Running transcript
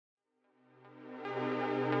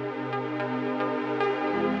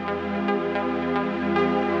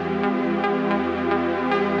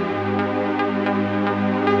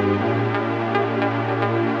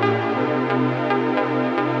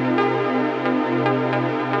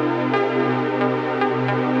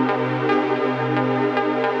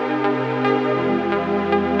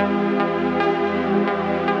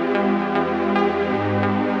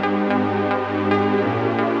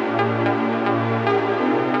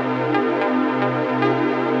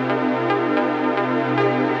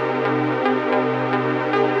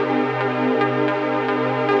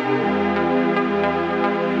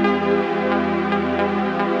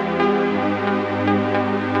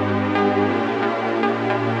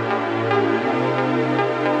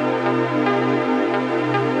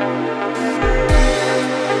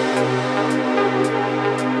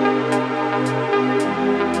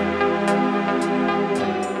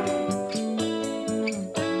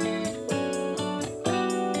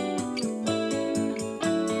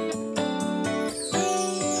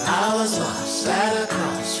was lost at a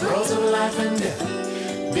crossroads of life and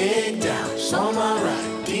death. Big doubts on my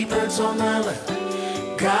right, deep hurts on my left.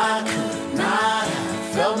 God could not have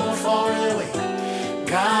felt more far away.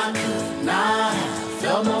 God could not have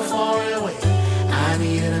felt more far away. I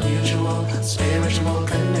needed a mutual, spiritual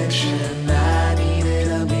connection. I needed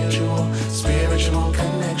a mutual, spiritual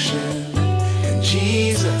connection. And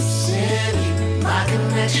Jesus in you, my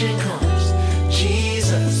connection comes.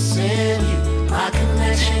 Jesus in you, my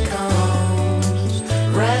connection comes.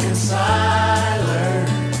 Reconciler,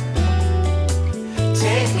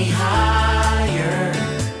 take me higher.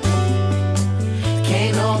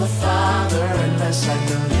 Can't know the Father unless I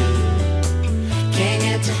know you. Can't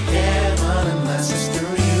get to heaven unless it's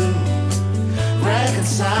through you.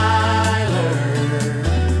 Reconciler,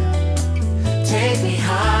 take me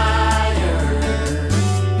higher.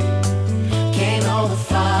 Can't know the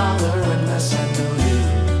Father unless I know you.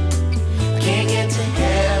 Can't get to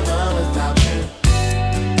heaven without you.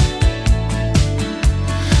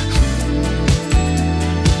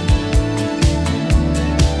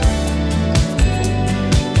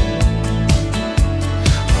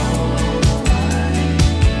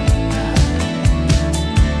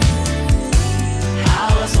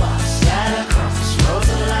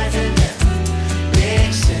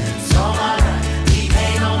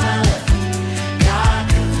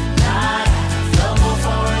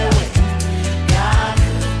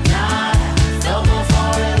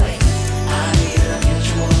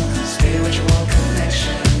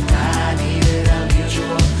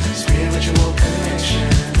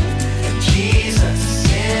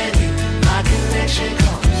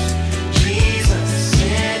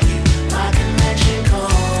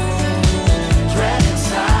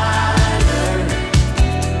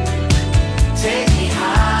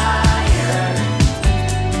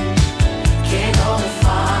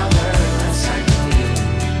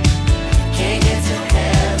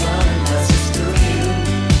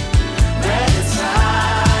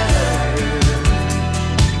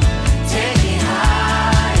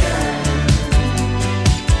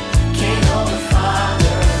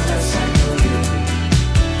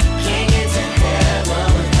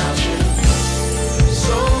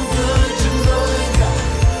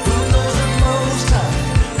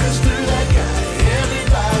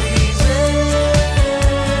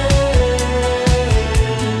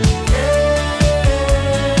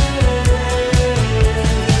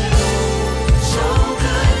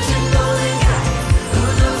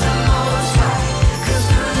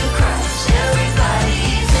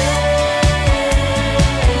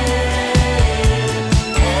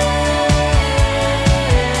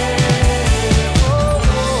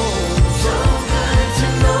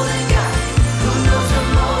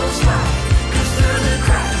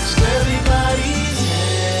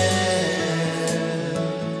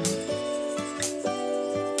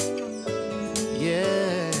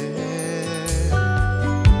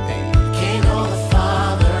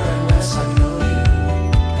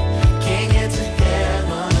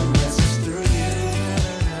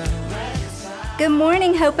 Good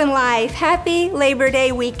morning, Hope and Life. Happy Labor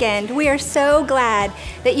Day weekend. We are so glad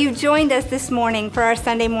that you joined us this morning for our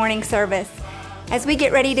Sunday morning service. As we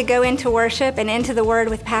get ready to go into worship and into the Word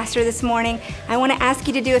with Pastor this morning, I want to ask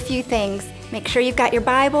you to do a few things. Make sure you've got your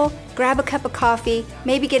Bible, grab a cup of coffee,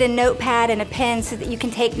 maybe get a notepad and a pen so that you can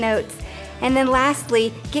take notes. And then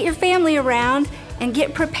lastly, get your family around and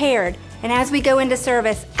get prepared. And as we go into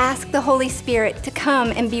service, ask the Holy Spirit to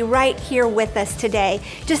come and be right here with us today,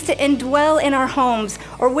 just to indwell in our homes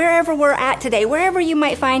or wherever we're at today, wherever you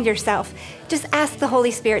might find yourself. Just ask the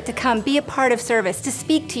Holy Spirit to come, be a part of service, to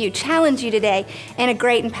speak to you, challenge you today in a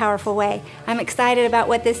great and powerful way. I'm excited about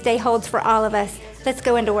what this day holds for all of us. Let's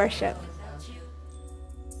go into worship.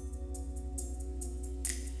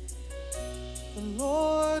 The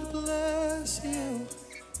Lord bless you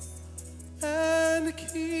and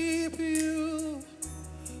keep you,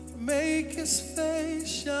 make His face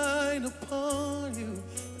shine upon you,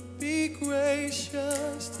 and be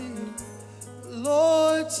gracious to you. The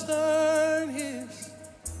Lord turn His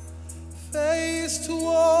face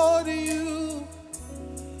toward you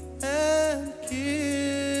and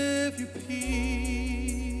give you peace.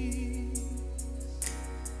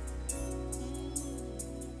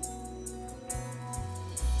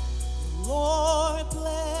 The Lord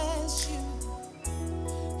bless you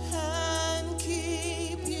and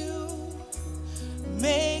keep you,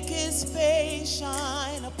 make His face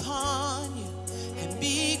shine upon you and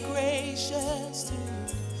be gracious to you.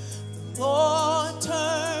 The Lord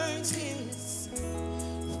turns His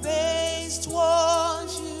face toward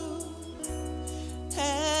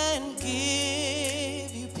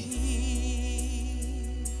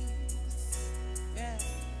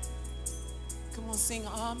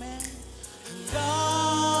Amen.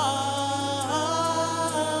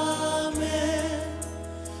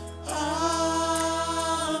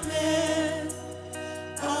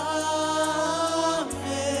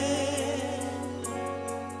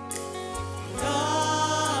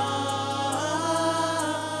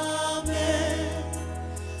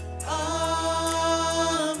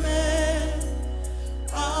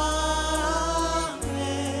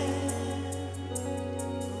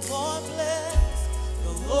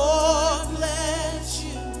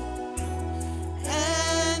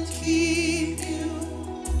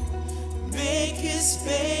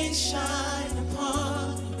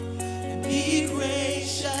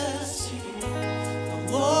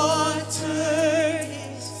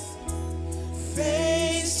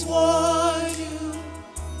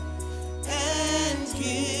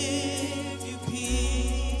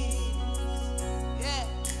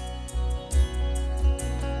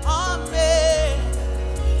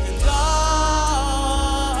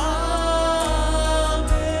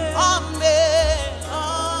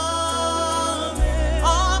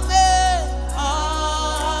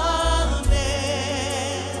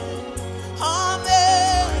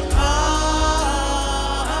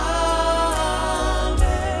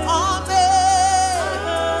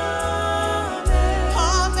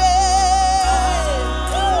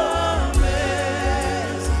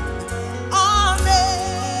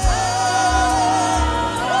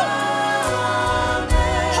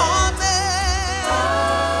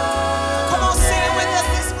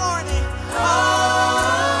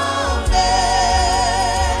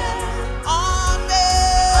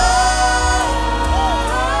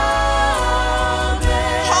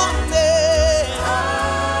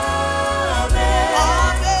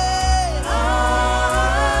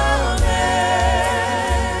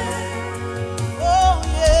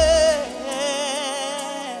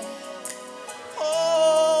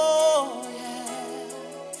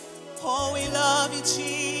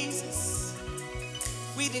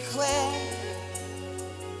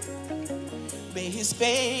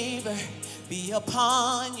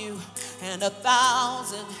 Upon you and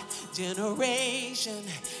 1,000 generations,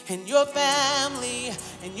 and your family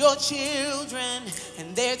and your children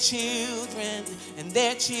and their children and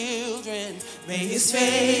their children. May his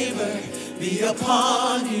favor be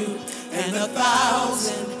upon you and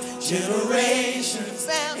 1,000 generations,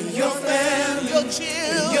 and your family, your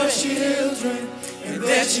children and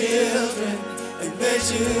their children and their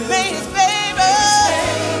children. May his favor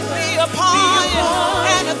be upon you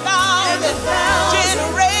and 1,000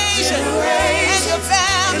 generations, and your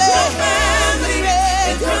family,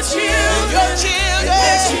 and your children,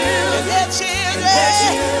 and their children.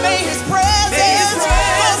 May his presence go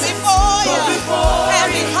before you, and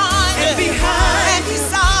behind you, and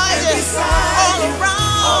beside you, all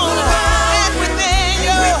around, and within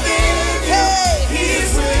you. Hey, he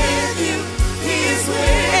is with you,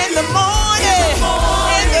 in the morning,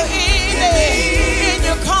 in the evening, in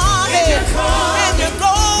your coming, and your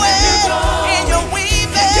going, in your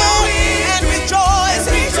weeping, and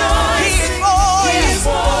rejoicing. He is for you. He is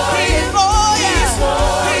for you. He is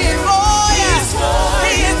for you. He is for you.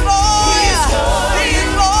 He is for you. He is for you. He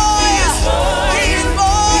is for you.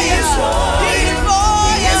 He is for you. He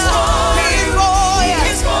is for you. He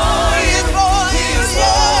is for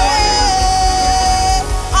you.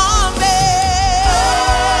 He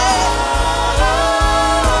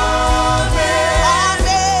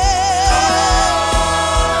is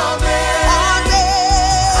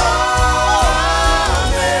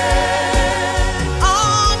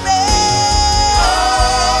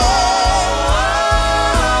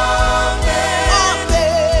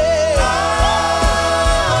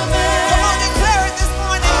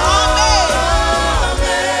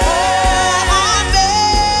you.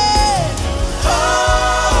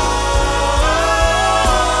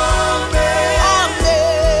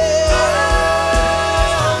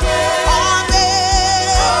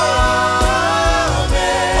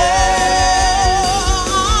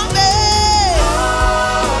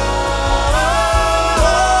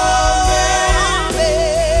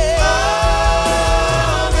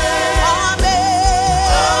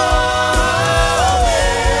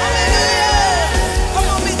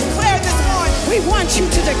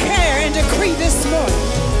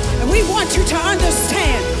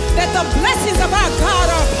 The blessings of our God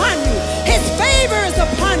are upon you. His favor is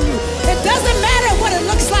upon you. It doesn't matter what it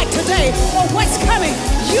looks like today or what's coming.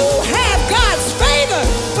 You have God's favor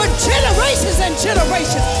for generations and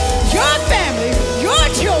generations. Your family, your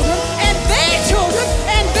children, and their children,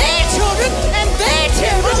 and their children, and their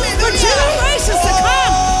children, for generations to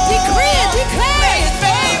come. Decree and declare.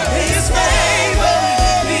 His favor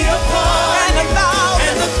be upon you,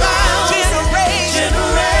 and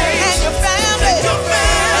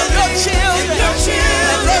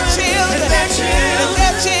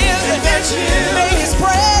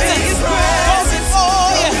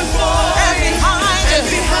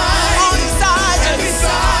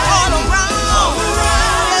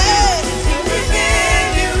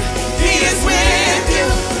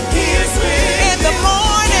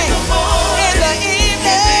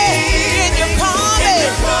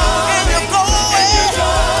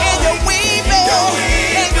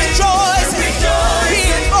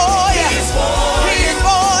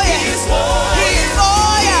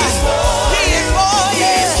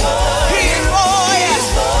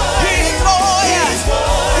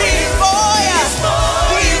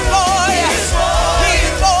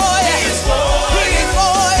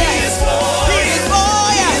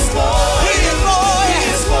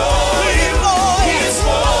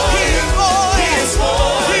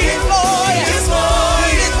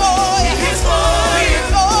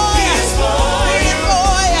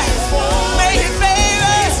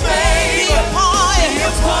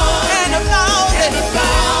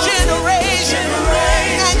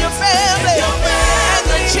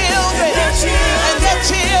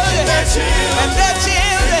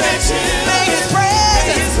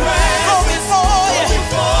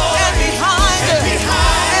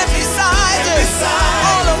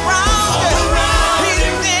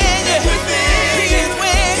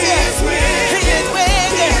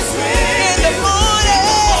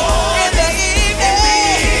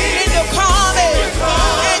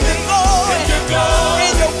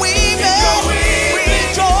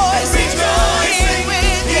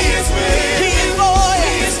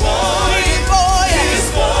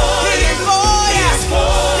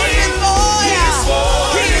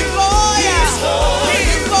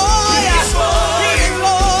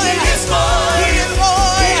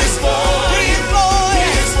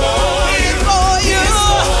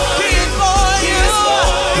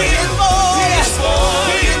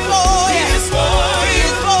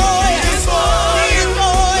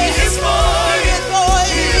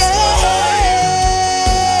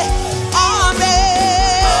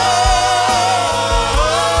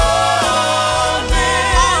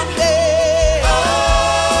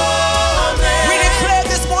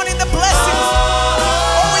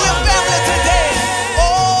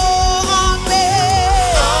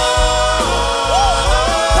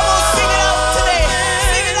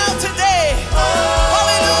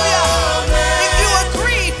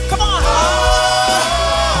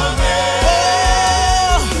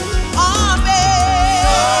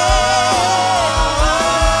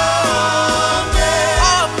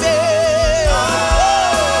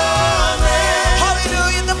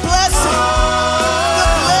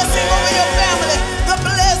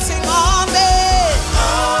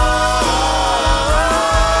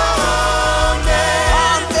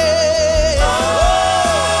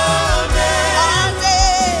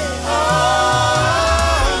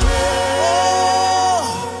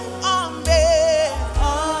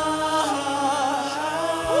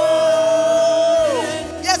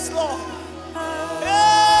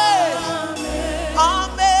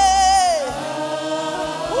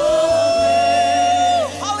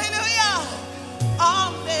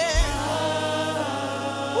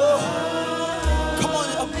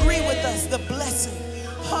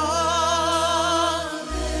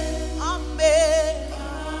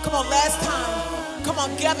Come on, last time. Come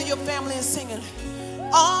on, gather your family and sing it.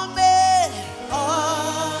 Amen.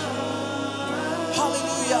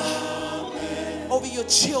 Hallelujah. Over your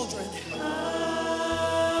children.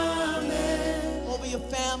 Over your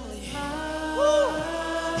family. Woo.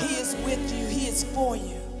 He is with you. He is for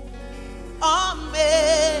you.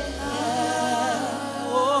 Amen.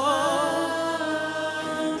 Oh.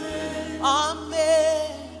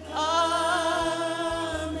 Amen. Amen.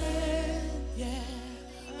 Yeah.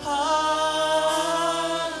 Amen.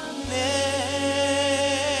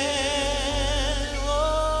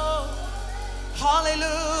 Oh.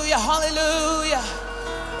 Hallelujah. Hallelujah.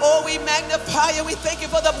 Oh, we magnify you. We thank you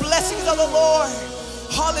for the blessings of the Lord.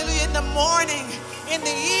 Hallelujah. In the morning, in the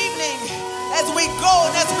evening, as we go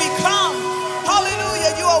and as we come.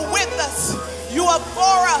 Hallelujah. You are with us. You are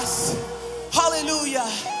for us. Hallelujah.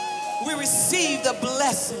 We receive the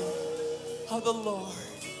blessing of the Lord.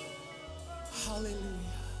 Hallelujah.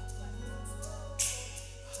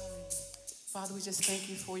 Father, we just thank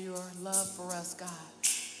you for your love for us, God,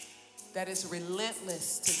 that is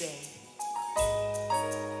relentless today.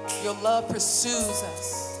 Your love pursues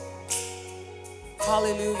us.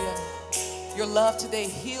 Hallelujah. Your love today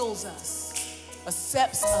heals us,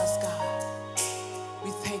 accepts us, God.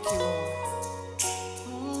 We thank you, Lord.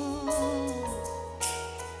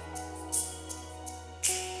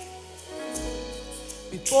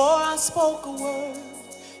 Before I spoke a word,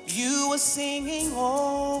 you were singing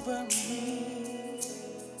over me.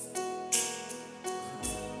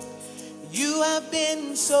 You have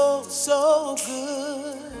been so, so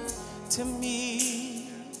good to me.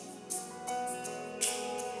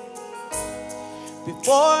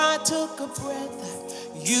 Before I took a breath,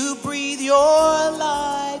 you breathed your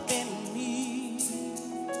life in me.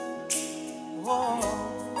 Oh,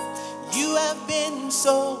 you have been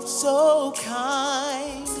so, so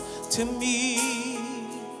kind to me.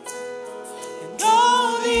 And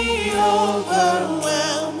all the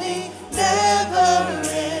overwhelming,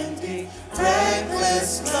 never-ending,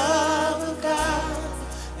 reckless love of God.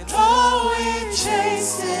 And oh, it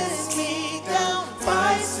chases me down,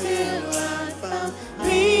 fights till I found,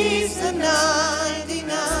 leaves the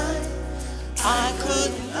 99. I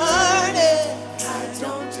couldn't earn it, I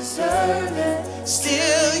don't deserve it.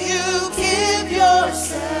 Still you give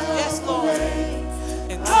yourself, yes, Lord, away.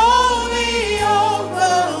 And all the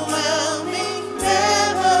overwhelming,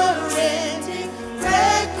 never-ending,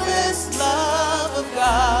 reckless love of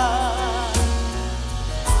God.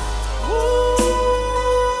 Ooh.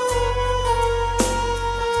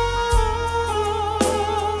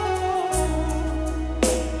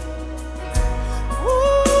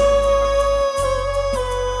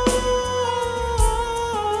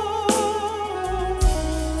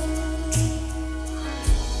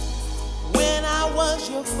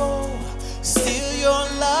 Your foe, still your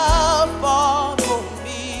love fought for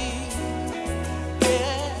me.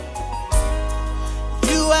 Yeah,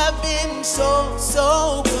 you have been so,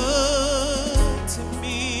 so good to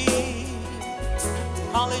me.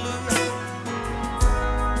 Hallelujah.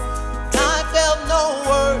 I felt no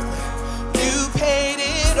worth, you paid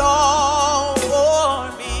it all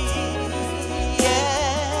for me.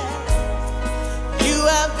 Yeah, you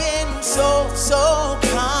have been so, so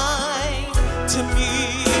kind to me.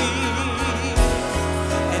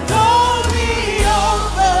 And all the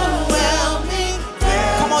overwhelming,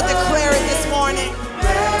 come on, declare it this morning.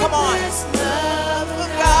 Come on. Love of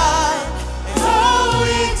God. And oh,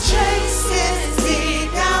 it chases me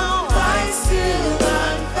down, fights till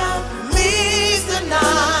I'm found, leaves the 99.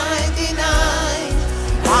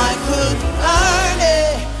 I couldn't earn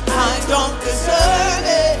it, I don't deserve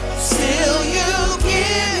it. Still you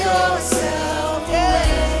give yourself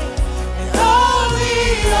away.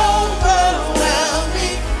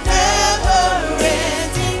 Overwhelming,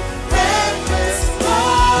 never-ending, reckless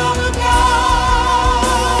love of God.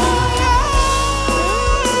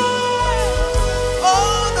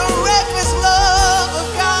 Oh, the reckless love of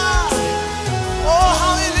God. Oh,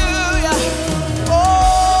 hallelujah.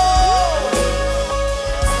 Oh,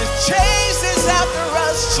 it chases after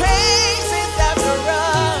us, chases after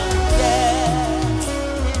us. Yeah.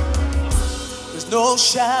 There's no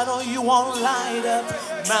shadow you won't light up,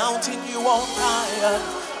 mountain you won't climb up,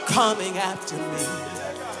 coming after me.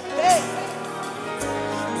 Hey.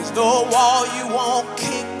 There's no wall you won't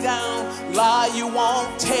kick down, lie you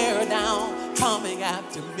won't tear down, coming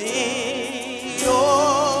after me.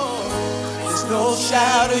 Oh, there's no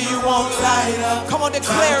shadow you won't light up. Come on,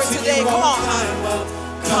 declare it today. Come on,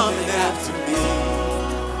 coming after me.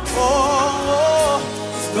 Oh,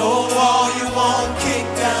 there's no wall you won't kick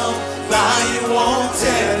down, lie you won't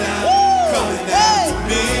tear down, coming after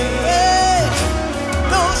me. Hey.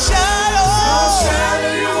 No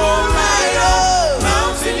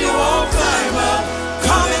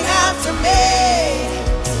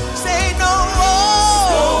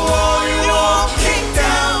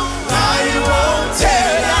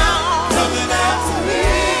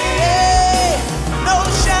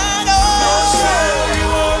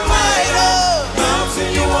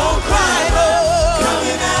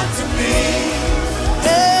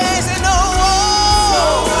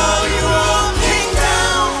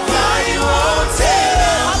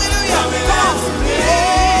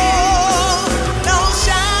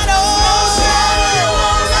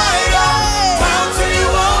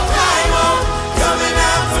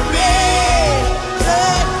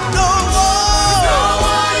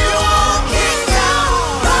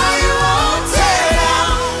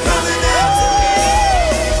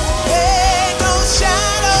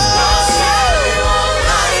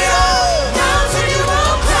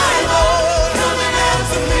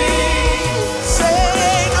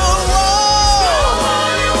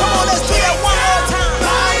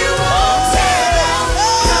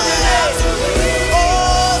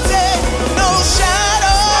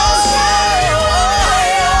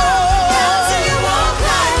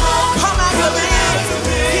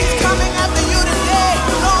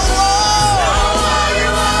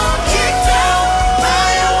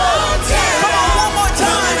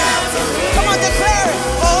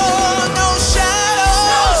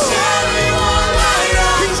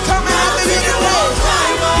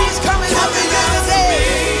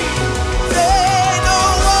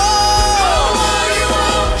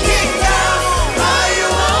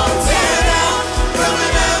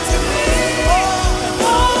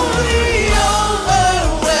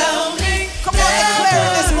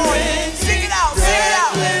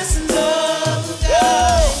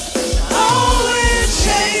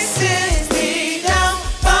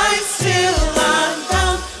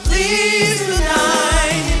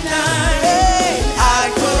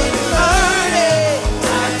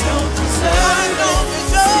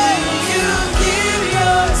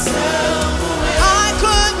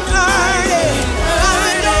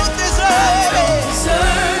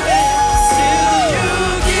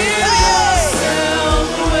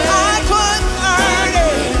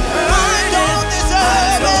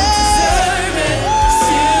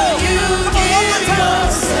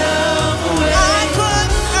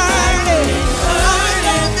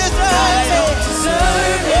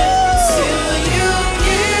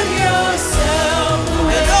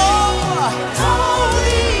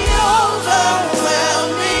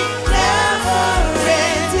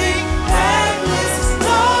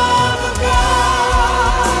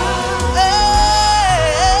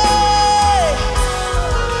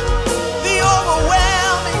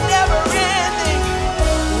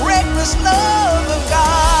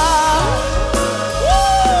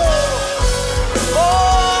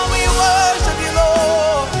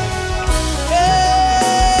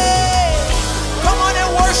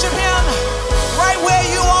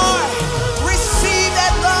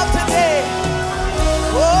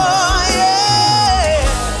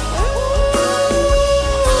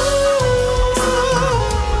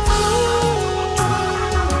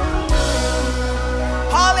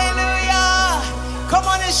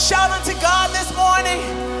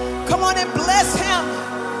Come on and bless him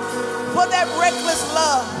for that reckless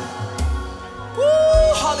love.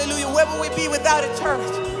 Woo, hallelujah. Where would we be without it, church?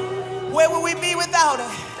 Where would we be without it?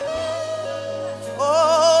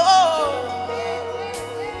 Oh,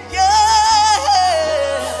 yeah,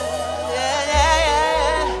 yeah, yeah,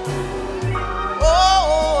 yeah.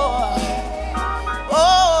 Oh,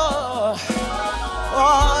 oh,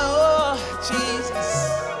 oh, Jesus.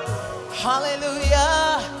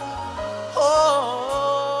 Hallelujah.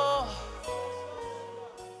 Oh,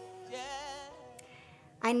 yeah.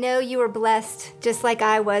 I know you were blessed just like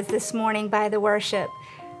I was this morning by the worship.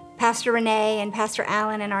 Pastor Renee and Pastor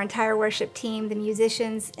Allen and our entire worship team, the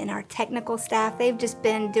musicians and our technical staff, they've just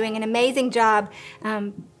been doing an amazing job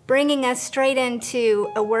bringing us straight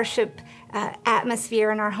into a worship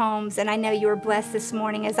atmosphere in our homes. And I know you were blessed this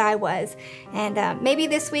morning as I was. And maybe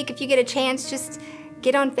this week, if you get a chance, just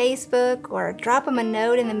get on Facebook or drop them a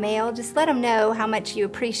note in the mail. Just let them know how much you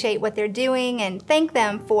appreciate what they're doing and thank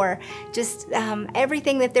them for just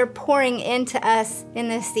everything that they're pouring into us in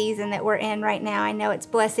this season that we're in right now. I know it's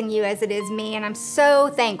blessing you as it is me, and I'm so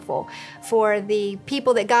thankful for the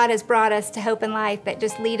people that God has brought us to Hope and Life that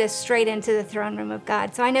just lead us straight into the throne room of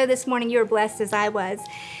God. So I know this morning you were blessed as I was.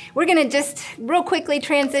 We're going to just real quickly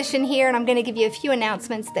transition here, and I'm going to give you a few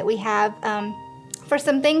announcements that we have for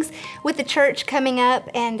some things with the church coming up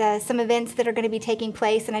and some events that are going to be taking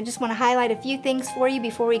place. And I just want to highlight a few things for you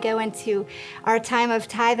before we go into our time of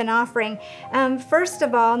tithe and offering. First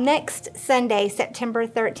of all, next Sunday, September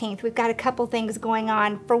 13th, we've got a couple things going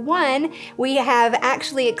on. For one, we have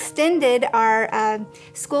actually extended our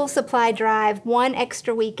school supply drive one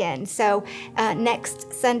extra weekend. So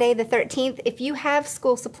next Sunday, the 13th, if you have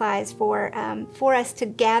school supplies for us to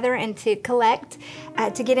gather and to collect,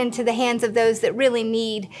 to get into the hands of those that really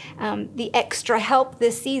need the extra help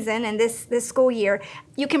this season and this school year,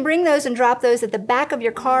 you can bring those and drop those at the back of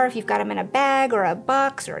your car if you've got them in a bag or a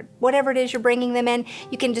box or whatever it is you're bringing them in.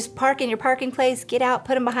 You can just park in your parking place, get out,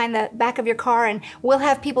 put them behind the back of your car, and we'll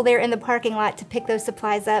have people there in the parking lot to pick those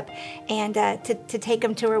supplies up and to take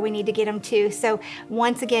them to where we need to get them to. So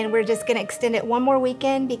once again, we're just going to extend it one more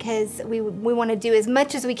weekend because we want to do as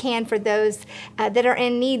much as we can for those that are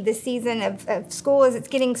in need this season of school as it's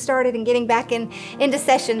getting started and getting back into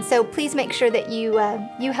session. So please make sure that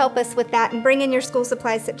you help us with that and bring in your school supplies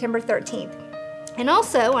September 13th. And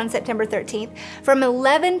also on September 13th, from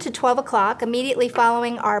 11 to 12 o'clock, immediately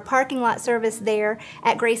following our parking lot service there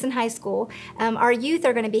at Grayson High School, our youth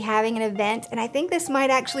are going to be having an event, and I think this might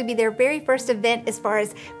actually be their very first event as far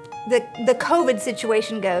as the COVID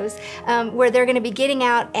situation goes, where they're going to be getting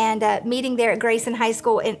out and meeting there at Grayson High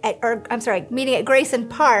School, meeting at Grayson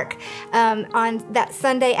Park on that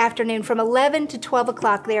Sunday afternoon from 11 to 12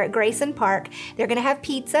 o'clock there at Grayson Park. They're going to have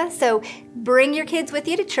pizza, so bring your kids with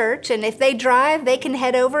you to church, and if they drive, they can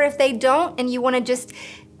head over. If they don't, and you want to just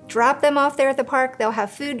drop them off there at the park, they'll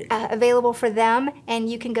have food available for them, and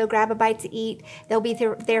you can go grab a bite to eat. They'll be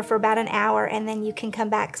there for about an hour, and then you can come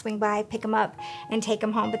back, swing by, pick them up, and take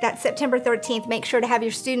them home. But that's September 13th. Make sure to have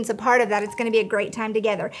your students a part of that. It's going to be a great time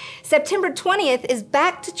together. September 20th is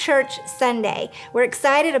Back to Church Sunday. We're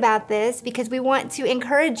excited about this because we want to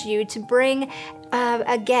encourage you to bring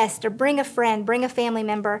a guest or bring a friend, bring a family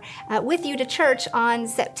member with you to church on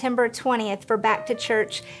September 20th for Back to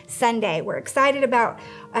Church Sunday. We're excited about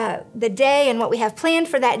the day and what we have planned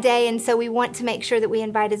for that day, and so we want to make sure that we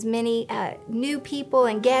invite as many new people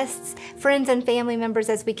and guests, friends and family members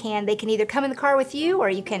as we can. They can either come in the car with you or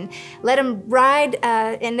you can let them ride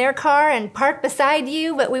in their car and park beside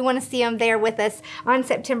you, but we want to see them there with us on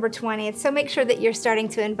September 20th. So make sure that you're starting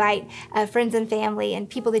to invite friends and family and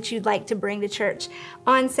people that you'd like to bring to church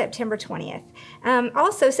on September 20th.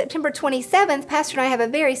 Also, September 27th, Pastor and I have a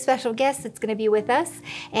very special guest that's going to be with us,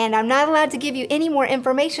 and I'm not allowed to give you any more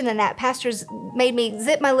information than that. Pastor's made me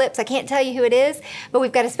zip my lips. I can't tell you who it is, but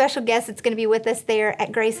we've got a special guest that's going to be with us there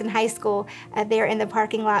at Grayson High School, there in the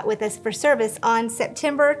parking lot with us for service on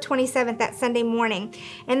September 27th, that Sunday morning.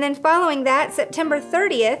 And then following that, September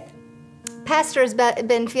 30th, Pastor has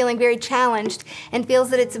been feeling very challenged and feels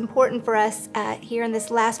that it's important for us here in this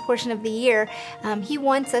last portion of the year. He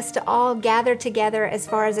wants us to all gather together as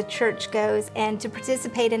far as a church goes and to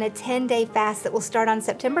participate in a 10-day fast that will start on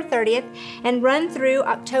September 30th and run through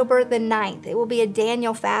October the 9th. It will be a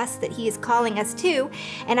Daniel fast that he is calling us to,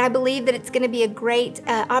 and I believe that it's going to be a great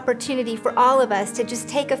opportunity for all of us to just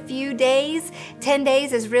take a few days. 10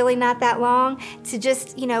 days is really not that long, to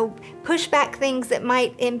just, push back things that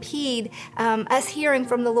might impede us hearing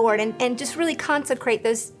from the Lord and just really consecrate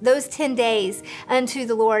those 10 days unto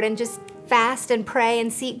the Lord and just fast and pray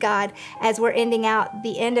and seek God as we're ending out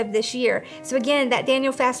the end of this year. So again, that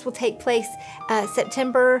Daniel fast will take place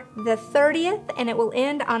September the 30th, and it will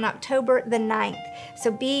end on October the 9th.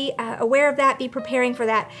 So be aware of that, be preparing for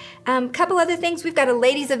that. Couple other things, we've got a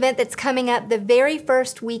ladies event that's coming up the very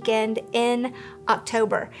first weekend in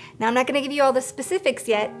October. Now, I'm not going to give you all the specifics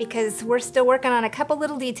yet because we're still working on a couple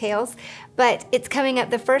little details, but it's coming up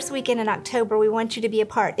the first weekend in October. We want you to be a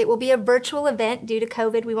part. It will be a virtual event due to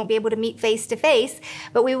COVID. We won't be able to meet face to face,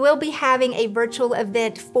 but we will be having a virtual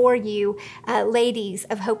event for you, ladies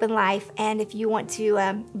of Hope and Life. And if you want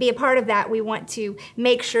to be a part of that, we want to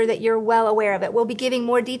make sure that you're well aware of it. We'll be giving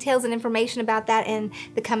more details and information about that in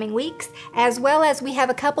the coming weeks, as well as we have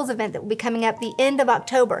a couples event that will be coming up the end of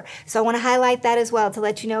October. So I want to highlight that as well to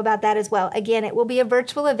let you know about that as well. Again, it will be a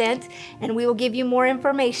virtual event and we will give you more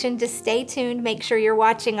information. Just stay tuned. Make sure you're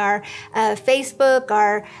watching our Facebook,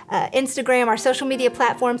 our Instagram, our social media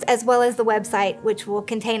platforms, as well as the website, which will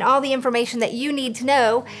contain all the information that you need to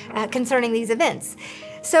know concerning these events.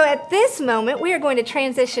 So at this moment, we are going to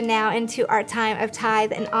transition now into our time of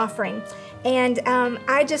tithe and offering. And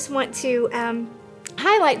I just want to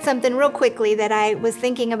highlight something real quickly that I was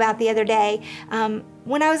thinking about the other day.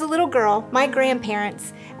 When I was a little girl, my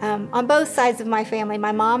grandparents, on both sides of my family,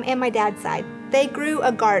 my mom and my dad's side, they grew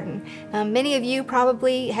a garden. Many of you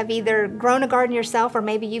probably have either grown a garden yourself or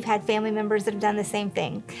maybe you've had family members that have done the same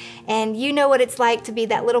thing. And you know what it's like to be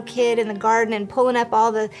that little kid in the garden and pulling up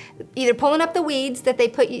either pulling up the weeds that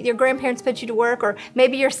your grandparents put you to work, or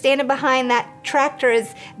maybe you're standing behind that tractor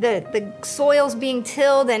as the soil's being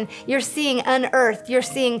tilled and you're seeing unearthed, you're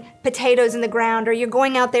seeing potatoes in the ground, or you're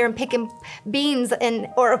going out there and picking beans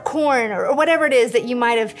or corn or whatever it is that you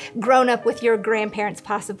might have grown up with your grandparents,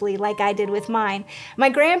 possibly like I did with mine. My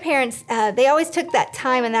grandparents, they always took that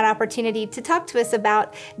time and that opportunity to talk to us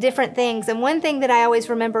about different things. And one thing that I always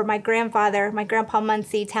remember my Grandpa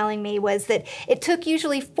Muncie, telling me was that it took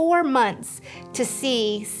usually 4 months to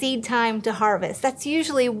see seed time to harvest. That's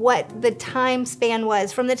usually what the time span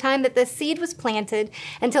was. From the time that the seed was planted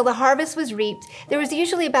until the harvest was reaped, there was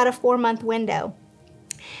usually about a 4-month window.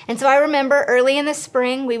 And so I remember early in the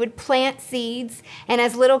spring, we would plant seeds. And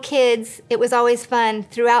as little kids, it was always fun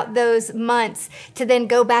throughout those months to then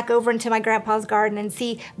go back over into my grandpa's garden and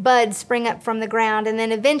see buds spring up from the ground. And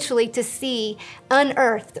then eventually to see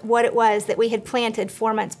unearthed what it was that we had planted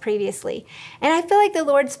 4 months previously. And I feel like the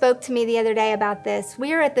Lord spoke to me the other day about this.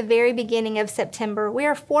 We are at the very beginning of September. We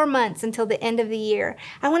are 4 months until the end of the year.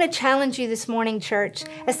 I want to challenge you this morning, church,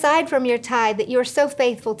 aside from your tithe that you are so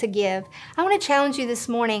faithful to give, I want to challenge you this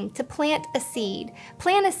morning to plant a seed.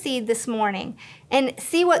 Plant a seed this morning and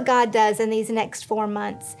see what God does in these next 4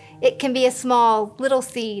 months. It can be a small little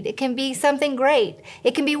seed. It can be something great.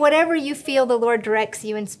 It can be whatever you feel the Lord directs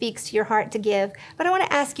you and speaks to your heart to give. But I want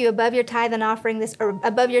to ask you above your tithe and offering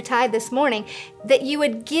above your tithe this morning, that you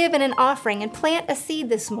would give in an offering and plant a seed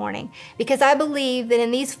this morning. Because I believe that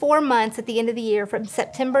in these 4 months at the end of the year, from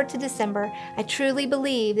September to December, I truly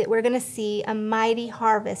believe that we're going to see a mighty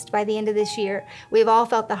harvest by the end of this year. We've all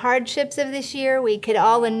felt the hardships of this year. We could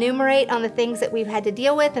all enumerate on the things that we've had to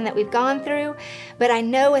deal with and that we've gone through. But I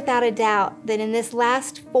know without a doubt that in this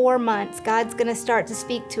last 4 months, God's going to start to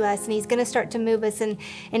speak to us, and He's going to start to move us, and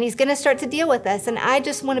He's going to start to deal with us. And I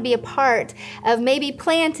just want to be a part of maybe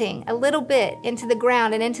planting a little bit into the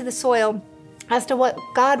ground and into the soil as to what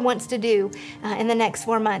God wants to do in the next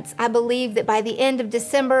 4 months. I believe that by the end of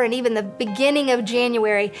December and even the beginning of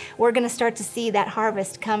January, we're going to start to see that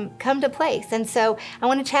harvest come to place. And so I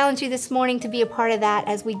want to challenge you this morning to be a part of that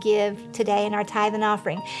as we give today in our tithe and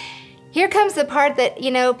offering. Here comes the part that,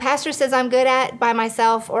 Pastor says I'm good at by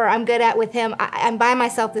myself, or I'm good at with him. I'm by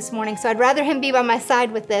myself this morning, so I'd rather him be by my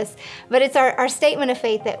side with this. But it's our statement of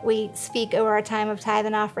faith that we speak over our time of tithe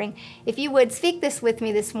and offering. If you would, speak this with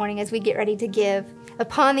me this morning as we get ready to give.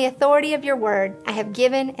 Upon the authority of your word, I have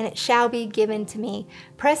given, and it shall be given to me.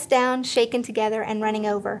 Pressed down, shaken together, and running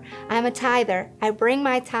over. I am a tither. I bring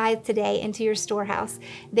my tithe today into your storehouse.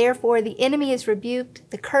 Therefore, the enemy is rebuked,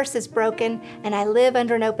 the curse is broken, and I live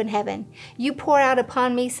under an open heaven. You pour out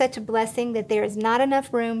upon me such a blessing that there is not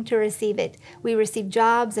enough room to receive it. We receive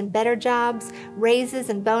jobs and better jobs, raises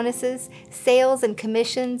and bonuses, sales and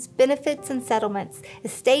commissions, benefits and settlements,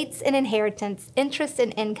 estates and inheritance, interest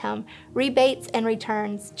and income, rebates and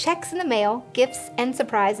returns, checks in the mail, gifts and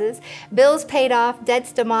surprises, bills paid off,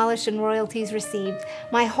 debts demolished, and royalties received.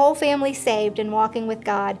 My whole family saved and walking with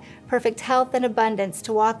God, perfect health and abundance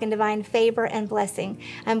to walk in divine favor and blessing.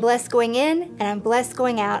 I'm blessed going in and I'm blessed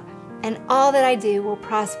going out. and all that I do will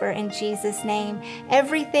prosper in Jesus' name.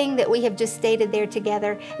 Everything that we have just stated there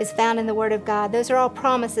together is found in the Word of God. Those are all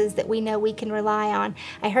promises that we know we can rely on.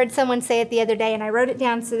 I heard someone say it the other day, and I wrote it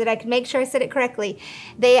down so that I could make sure I said it correctly.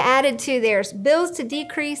 They added to theirs, bills to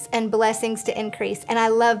decrease and blessings to increase, and I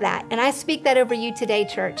love that. And I speak that over you today,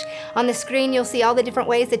 church. On the screen, you'll see all the different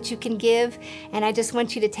ways that you can give, and I just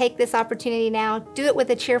want you to take this opportunity now. Do it with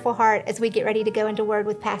a cheerful heart as we get ready to go into Word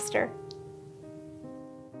with Pastor.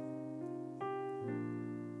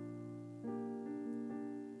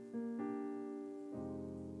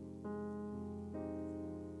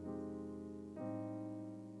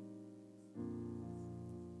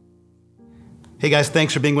 Hey guys,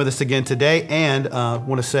 thanks for being with us again today, and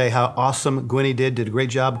want to say how awesome Gwenny did a great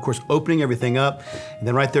job, of course, opening everything up, and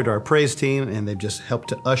then right there to our praise team, and they've just helped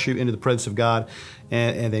to usher you into the presence of God,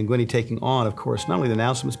 and then Gwenny taking on, of course, not only the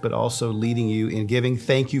announcements, but also leading you in giving.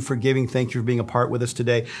 Thank you for giving. Thank you for being a part with us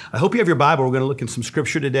today. I hope you have your Bible. We're going to look in some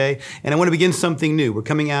scripture today, and I want to begin something new. We're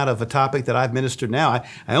coming out of a topic that I've ministered now.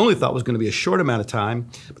 I only thought was going to be a short amount of time,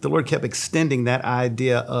 but the Lord kept extending that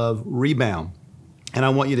idea of rebound. And I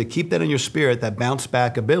want you to keep that in your spirit, that bounce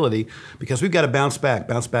back ability, because we've got to bounce back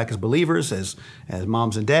as believers, as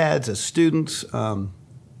moms and dads, as students. We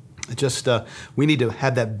need to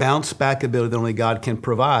have that bounce back ability that only God can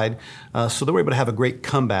provide, so that we're able to have a great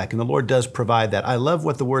comeback. And the Lord does provide that. I love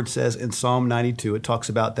what the Word says in Psalm 92. It talks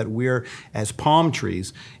about that we're as palm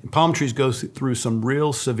trees. And palm trees go through some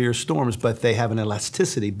real severe storms, but they have an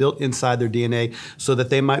elasticity built inside their DNA so that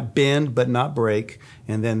they might bend but not break.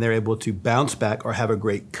 And then they're able to bounce back or have a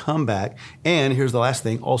great comeback. And here's the last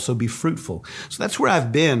thing, also be fruitful. So that's where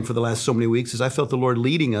I've been for the last so many weeks, is I felt the Lord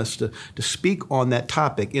leading us to speak on that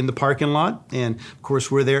topic in the parking lot. And of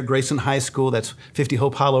course, we're there at Grayson High School. That's 50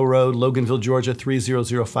 Hope Hollow Road, Loganville, Georgia,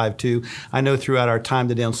 30052. I know throughout our time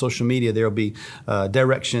today on social media, there'll be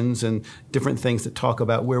directions and different things that talk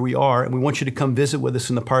about where we are. And we want you to come visit with us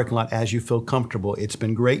in the parking lot as you feel comfortable. It's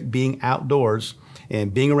been great being outdoors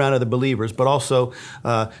and being around other believers, but also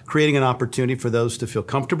creating an opportunity for those to feel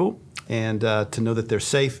comfortable and to know that they're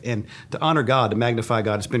safe and to honor God, to magnify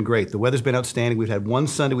God. It's been great. The weather's been outstanding. We've had one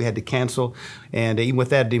Sunday we had to cancel, and even with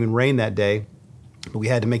that, it didn't even rain that day. But we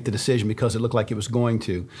had to make the decision because it looked like it was going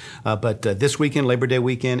to. But this weekend, Labor Day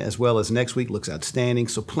weekend, as well as next week, looks outstanding.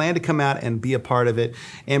 So plan to come out and be a part of it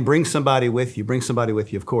and bring somebody with you. Bring somebody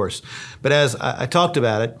with you, of course. But as I talked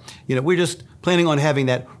about it, we're just planning on having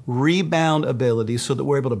that rebound ability so that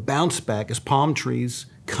we're able to bounce back as palm trees,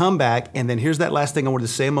 come back, and then here's that last thing I wanted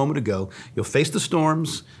to say a moment ago. You'll face the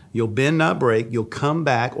storms, you'll bend, not break, you'll come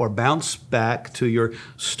back or bounce back to your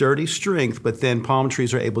sturdy strength, but then palm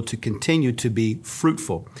trees are able to continue to be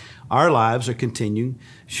fruitful. Our lives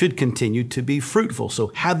should continue to be fruitful, so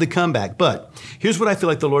have the comeback. But here's what I feel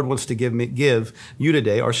like the Lord wants to give you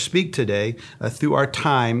today, or speak today through our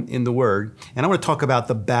time in the Word, and I want to talk about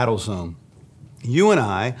the battle zone. You and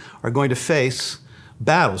I are going to face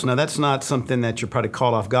battles. Now, that's not something that you're probably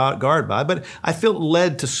caught off guard by, but I feel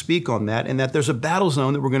led to speak on that, and that there's a battle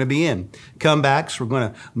zone that we're going to be in. Comebacks, we're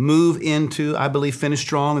going to move into, I believe, finish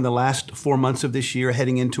strong in the last 4 months of this year,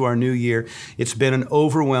 heading into our new year. It's been an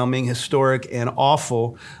overwhelming, historic, and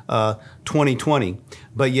awful 2020,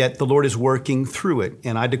 but yet the Lord is working through it,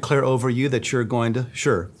 and I declare over you that you're going to,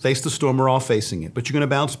 face the storm. We're all facing it, but you're going to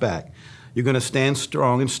bounce back. You're going to stand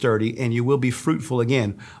strong and sturdy, and you will be fruitful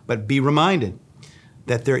again. But be reminded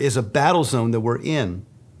that there is a battle zone that we're in.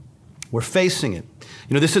 We're facing it.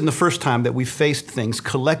 This isn't the first time that we've faced things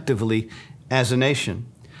collectively as a nation.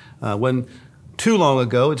 When too long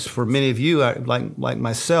ago, it's for many of you, like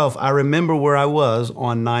myself, I remember where I was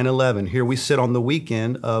on 9/11. Here we sit on the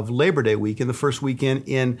weekend of Labor Day weekend, the first weekend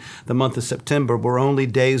in the month of September. We're only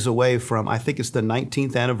days away from, I think it's the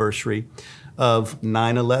 19th anniversary of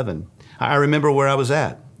 9/11. I remember where I was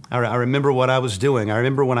at. I remember what I was doing. I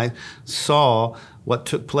remember when I saw what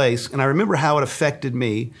took place, and I remember how it affected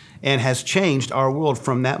me and has changed our world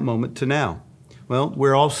from that moment to now. Well,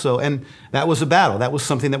 we're also, and that was a battle. That was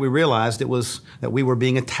something that we realized that we were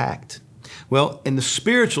being attacked. Well, in the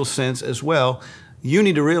spiritual sense as well, you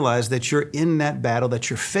need to realize that you're in that battle, that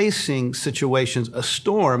you're facing situations, a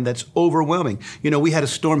storm that's overwhelming. We had a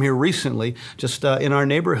storm here recently, just in our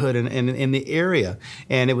neighborhood and in the area,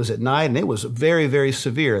 and it was at night, and it was very, very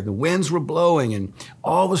severe. The winds were blowing, and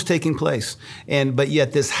all was taking place. But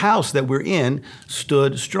yet this house that we're in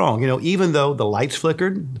stood strong. Even though the lights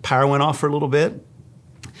flickered, the power went off for a little bit.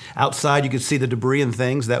 Outside, you could see the debris and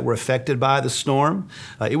things that were affected by the storm.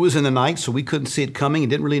 It was in the night, so we couldn't see it coming and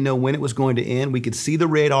didn't really know when it was going to end. We could see the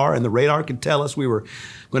radar, and the radar could tell us we were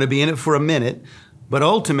going to be in it for a minute. But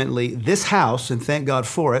ultimately, this house, and thank God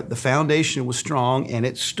for it, the foundation was strong and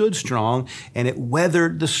it stood strong and it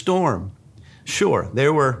weathered the storm. Sure,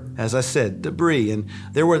 there were, as I said, debris, and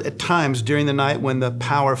there were at times during the night when the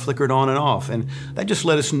power flickered on and off, and that just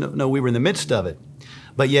let us know we were in the midst of it.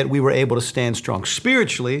 But yet we were able to stand strong.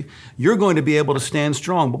 Spiritually, you're going to be able to stand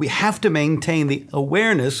strong, but we have to maintain the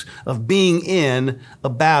awareness of being in a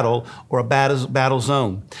battle or a battle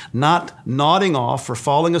zone, not nodding off or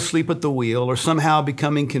falling asleep at the wheel or somehow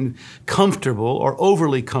becoming comfortable or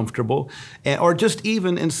overly comfortable, or just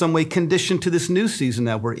even in some way conditioned to this new season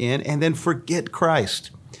that we're in and then forget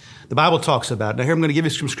Christ. The Bible talks about it. Now here I'm going to give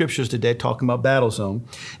you some scriptures today talking about battle zone.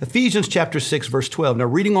 Ephesians chapter 6, verse 12. Now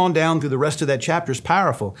reading on down through the rest of that chapter is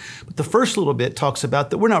powerful. But the first little bit talks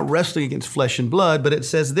about that we're not wrestling against flesh and blood, but it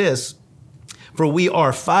says this, for we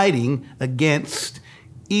are fighting against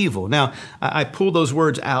evil. Now, I pull those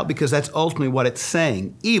words out because that's ultimately what it's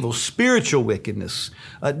saying. Evil, spiritual wickedness,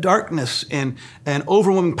 darkness, and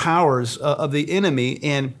overwhelming powers of the enemy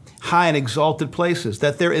in high and exalted places,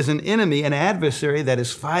 that there is an enemy, an adversary that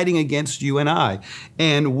is fighting against you and I,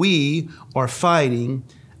 and we are fighting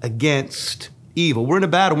against evil. We're in a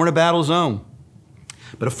battle. We're in a battle zone.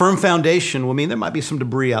 But a firm foundation will mean there might be some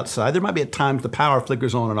debris outside. There might be at times the power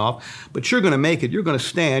flickers on and off, but you're going to make it. You're going to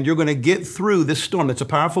stand. You're going to get through this storm. That's a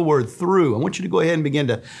powerful word, through. I want you to go ahead and begin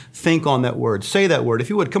to think on that word. Say that word.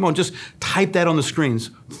 If you would, come on, just type that on the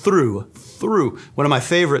screens. Through. One of my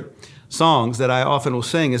favorite songs that I often will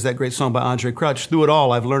sing is that great song by Andre Crouch, Through It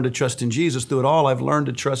All, I've Learned to Trust in Jesus. Through it all, I've learned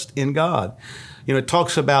to trust in God. You know, it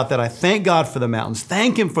talks about that I thank God for the mountains,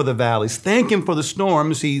 thank Him for the valleys, thank Him for the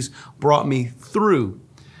storms He's brought me through.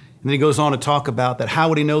 And then he goes on to talk about that how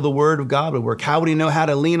would he know the Word of God would work? How would he know how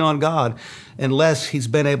to lean on God unless he's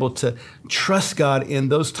been able to trust God in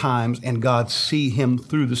those times and God see him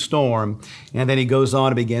through the storm? And then he goes on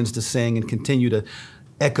and begins to sing and continue to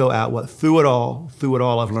echo out what through it all,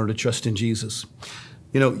 I've learned to trust in Jesus.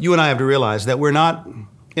 You know, you and I have to realize that we're not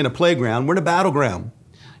in a playground, we're in a battleground.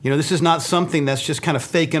 You know, this is not something that's just kind of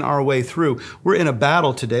faking our way through. We're in a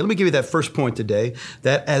battle today. Let me give you that first point today,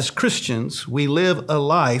 that as Christians, we live a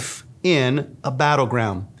life in a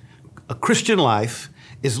battleground. A Christian life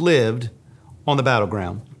is lived on the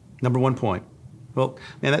battleground. Number one point. Well,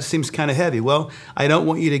 man, that seems kind of heavy. Well, I don't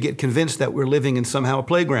want you to get convinced that we're living in somehow a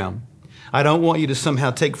playground. I don't want you to somehow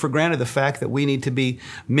take for granted the fact that we need to be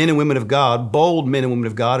men and women of God, bold men and women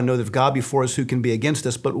of God, and know that if God before us, who can be against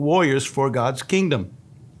us, but warriors for God's kingdom.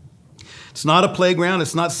 It's not a playground.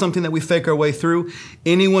 It's not something that we fake our way through.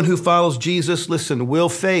 Anyone who follows Jesus, listen, will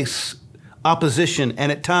face opposition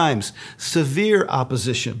and at times severe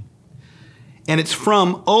opposition. And it's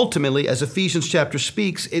from, ultimately, as Ephesians chapter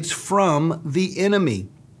speaks, it's from the enemy.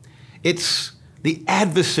 It's the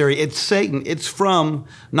adversary. It's Satan. It's from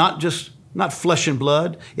not flesh and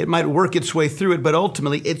blood. It might work its way through it, but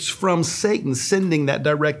ultimately it's from Satan sending that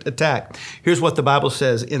direct attack. Here's what the Bible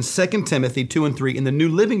says in 2 Timothy 2 and 3 in the New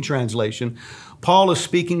Living Translation. Paul is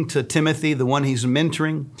speaking to Timothy, the one he's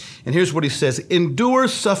mentoring. And here's what he says, endure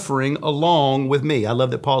suffering along with me. I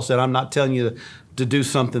love that Paul said, I'm not telling you to do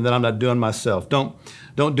something that I'm not doing myself. Don't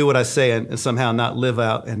do what I say and somehow not live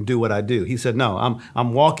out and do what I do. He said, no,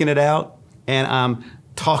 I'm walking it out and I'm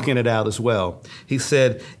talking it out as well. He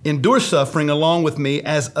said, endure suffering along with me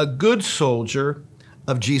as a good soldier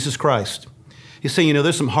of Jesus Christ. He's saying, you know,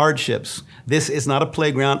 there's some hardships. This is not a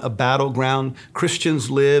playground, a battleground.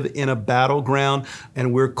 Christians live in a battleground,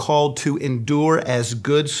 and we're called to endure as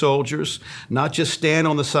good soldiers, not just stand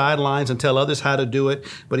on the sidelines and tell others how to do it.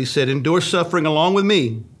 But he said, endure suffering along with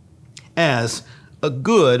me as a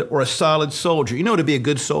good or a solid soldier. You know, to be a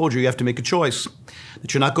good soldier, you have to make a choice.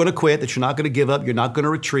 That you're not going to quit, that you're not going to give up, you're not going to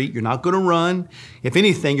retreat, you're not going to run. If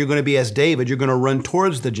anything, you're going to be as David, you're going to run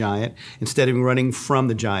towards the giant instead of running from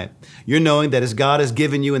the giant. You're knowing that as God has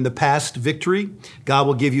given you in the past victory, God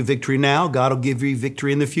will give you victory now, God will give you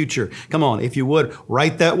victory in the future. Come on, if you would,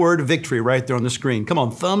 write that word victory right there on the screen. Come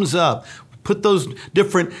on, thumbs up. Put those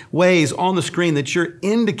different ways on the screen that you're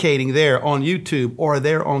indicating there on YouTube or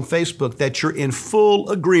there on Facebook that you're in full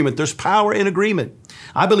agreement. There's power in agreement.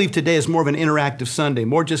 I believe today is more of an interactive Sunday,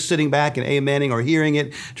 more just sitting back and amening or hearing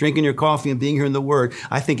it, drinking your coffee and being here in the Word.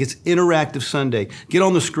 I think it's interactive Sunday. Get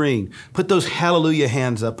on the screen. Put those hallelujah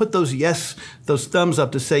hands up. Put those those thumbs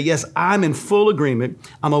up to say, yes, I'm in full agreement.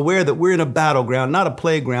 I'm aware that we're in a battleground, not a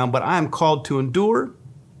playground, but I'm called to endure.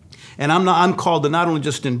 And I'm called to not only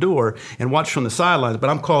just endure and watch from the sidelines, but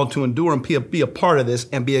I'm called to endure and be a part of this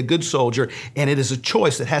and be a good soldier. And it is a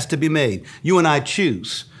choice that has to be made. You and I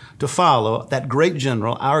choose to follow that great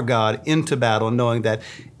general, our God, into battle, knowing that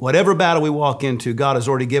whatever battle we walk into, God has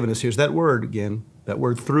already given us, here's that word again, That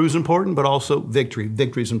word through is important, but also victory.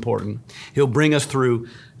 Victory is important. He'll bring us through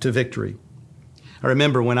to victory. I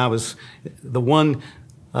remember when I was the one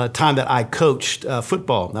time that I coached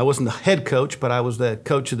football. I wasn't the head coach, but I was the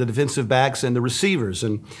coach of the defensive backs and the receivers.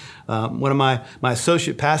 And one of my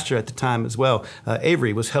associate pastor at the time as well,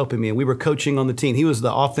 Avery, was helping me, and we were coaching on the team. He was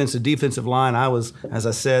the offensive, defensive line. I was, as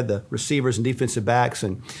I said, the receivers and defensive backs,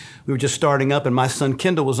 and we were just starting up, and my son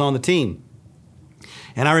Kendall was on the team.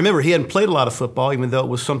 And I remember he hadn't played a lot of football, even though it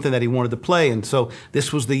was something that he wanted to play. And so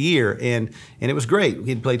this was the year, and it was great.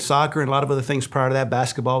 He'd played soccer and a lot of other things prior to that.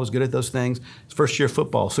 Basketball, was good at those things. His first year of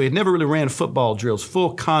football. So he had never really ran football drills,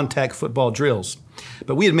 full contact football drills.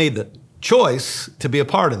 But we had made the choice to be a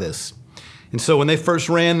part of this. And so when they first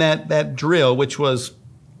ran that drill, which was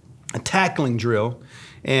a tackling drill,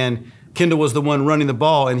 and Kendall was the one running the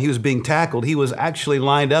ball, and he was being tackled. He was actually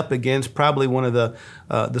lined up against probably one of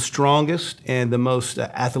the strongest and the most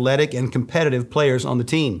athletic and competitive players on the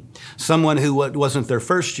team. Someone who wasn't their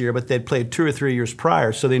first year, but they'd played 2 or 3 years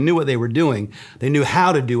prior, so they knew what they were doing. They knew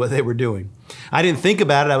how to do what they were doing. I didn't think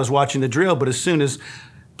about it. I was watching the drill, but as soon as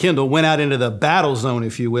Kendall went out into the battle zone,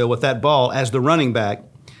 if you will, with that ball as the running back,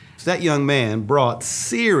 that young man brought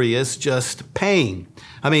serious just pain.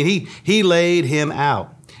 I mean, he laid him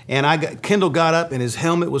out. And Kendall got up, and his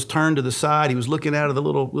helmet was turned to the side. He was looking out of the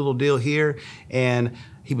little deal here, and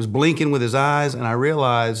he was blinking with his eyes. And I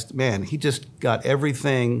realized, man, he just got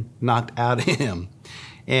everything knocked out of him.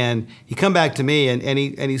 And he come back to me, and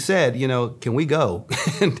he said, you know, can we go?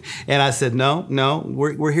 And I said, no,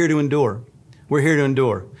 we're here to endure. We're here to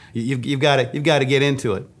endure. You've got to get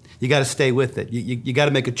into it. You got to stay with it. You got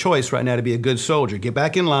to make a choice right now to be a good soldier. Get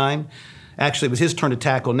back in line. Actually, it was his turn to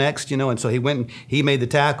tackle next, and so he went and he made the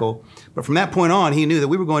tackle. But from that point on, he knew that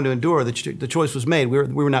we were going to endure. The choice was made. We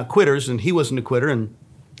were not quitters, and he wasn't a quitter. And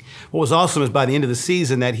what was awesome is by the end of the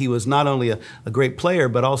season that he was not only a great player,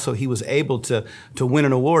 but also he was able to win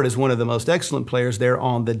an award as one of the most excellent players there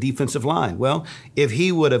on the defensive line. Well, if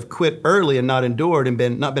he would have quit early and not endured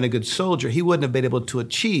and not been a good soldier, he wouldn't have been able to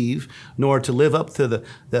achieve nor to live up to the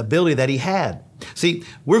ability that he had. See,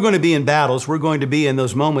 we're going to be in battles. We're going to be in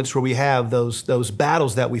those moments where we have those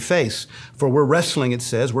battles that we face. For we're wrestling, it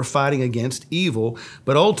says, we're fighting against evil,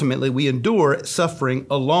 but ultimately we endure suffering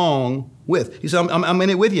along with. He said, I'm in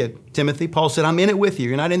it with you, Timothy. Paul said, I'm in it with you.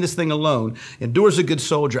 You're not in this thing alone. Endure as a good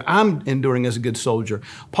soldier. I'm enduring as a good soldier.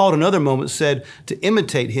 Paul at another moment said to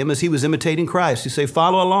imitate him as he was imitating Christ. He said,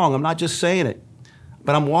 follow along. I'm not just saying it,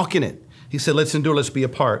 but I'm walking it. He said, let's endure, let's be a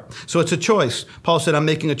part. So it's a choice. Paul said, I'm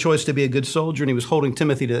making a choice to be a good soldier, and he was holding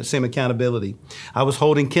Timothy to that same accountability. I was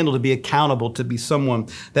holding Kendall to be accountable, to be someone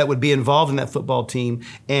that would be involved in that football team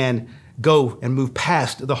and go and move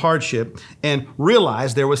past the hardship and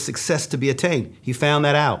realize there was success to be attained. He found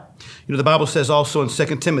that out. The Bible says also in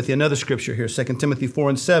 2 Timothy, another scripture here, 2 Timothy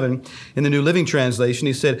 4:7, in the New Living Translation,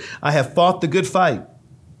 he said, I have fought the good fight.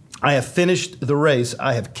 I have finished the race.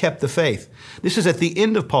 I have kept the faith. This is at the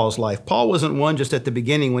end of Paul's life. Paul wasn't one just at the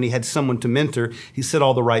beginning when he had someone to mentor. He said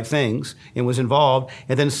all the right things and was involved.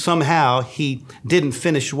 And then somehow he didn't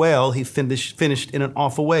finish well. He finished in an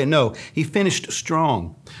awful way. No, he finished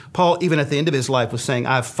strong. Paul, even at the end of his life, was saying,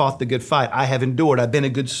 I've fought the good fight. I have endured. I've been a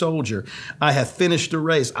good soldier. I have finished the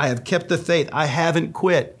race. I have kept the faith. I haven't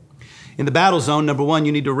quit. In the battle zone, number one,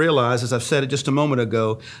 you need to realize, as I've said it just a moment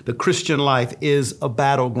ago, the Christian life is a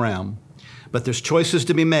battleground. But there's choices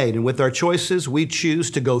to be made. And with our choices, we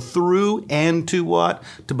choose to go through and to what?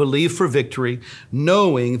 To believe for victory,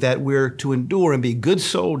 knowing that we're to endure and be good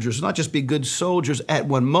soldiers, not just be good soldiers at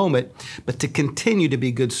one moment, but to continue to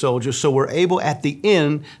be good soldiers. So we're able at the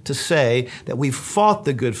end to say that we've fought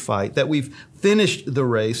the good fight, that we've finished the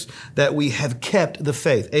race, that we have kept the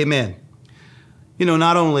faith. Amen.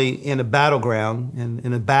 Not only in a battleground and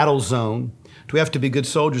in a battle zone, do we have to be good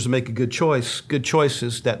soldiers and make a good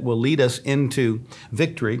choices that will lead us into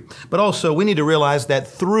victory, but also we need to realize that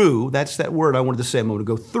that's that word I wanted to say a moment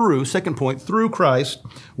ago, second point, through Christ,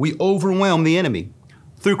 we overwhelm the enemy.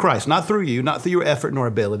 Through Christ, not through you, not through your effort nor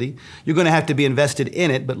ability. You're going to have to be invested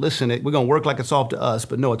in it, but listen, we're going to work like it's all up to us,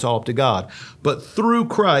 but no, it's all up to God. But through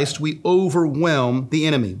Christ, we overwhelm the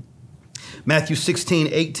enemy. Matthew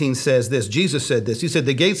 16:18 says this. Jesus said this. He said,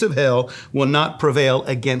 the gates of hell will not prevail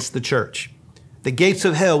against the church. The gates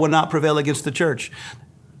of hell will not prevail against the church.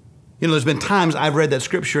 There's been times I've read that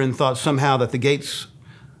scripture and thought somehow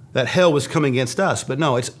that hell was coming against us. But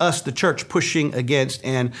no, it's us, the church, pushing against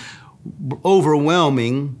and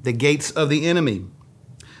overwhelming the gates of the enemy.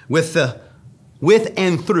 With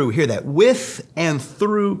and through, hear that, with and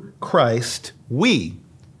through Christ,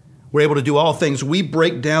 we're able to do all things. We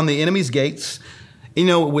break down the enemy's gates You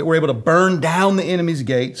know, we're able to burn down the enemy's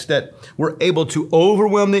gates, that we're able to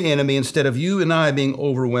overwhelm the enemy instead of you and I being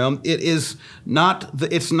overwhelmed. It's not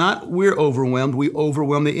we're overwhelmed, we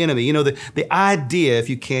overwhelm the enemy. You know, the idea, if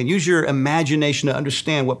you can, use your imagination to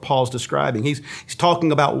understand what Paul's describing. He's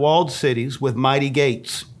talking about walled cities with mighty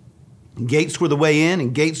gates. Gates were the way in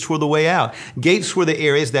and gates were the way out. Gates were the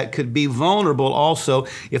areas that could be vulnerable also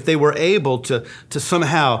if they were able to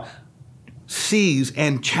somehow seize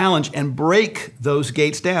and challenge and break those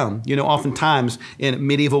gates down. You know, oftentimes in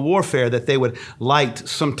medieval warfare that they would light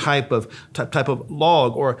some type of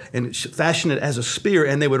log and fashion it as a spear,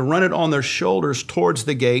 and they would run it on their shoulders towards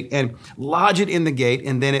the gate and lodge it in the gate,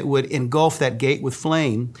 and then it would engulf that gate with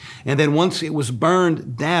flame. And then once it was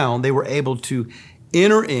burned down, they were able to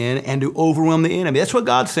enter in and to overwhelm the enemy. That's what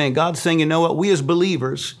God's saying. God's saying, you know what, we as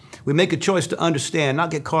believers, we make a choice to understand,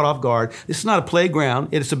 not get caught off guard. This is not a playground,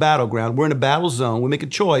 it's a battleground. We're in a battle zone. We make a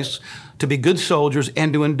choice to be good soldiers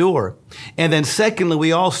and to endure. And then secondly,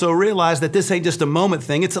 we also realize that this ain't just a moment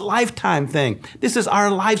thing, it's a lifetime thing. This is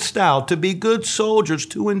our lifestyle, to be good soldiers,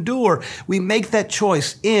 to endure. We make that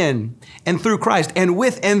choice in and through Christ. And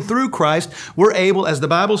with and through Christ, we're able, as the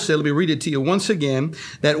Bible said, let me read it to you once again,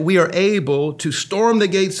 that we are able to storm the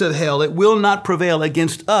gates of hell. It will not prevail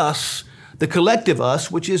against us, the collective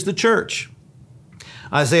us, which is the church.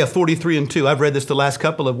 Isaiah 43:2. I've read this the last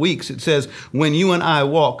couple of weeks. It says, when you and I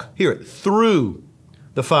walk, hear it, through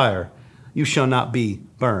the fire, you shall not be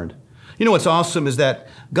burned. You know what's awesome is that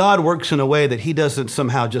God works in a way that he doesn't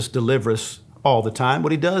somehow just deliver us all the time.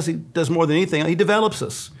 What he does more than anything, he develops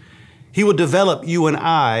us. He will develop you and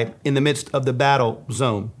I in the midst of the battle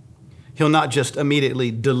zone. He'll not just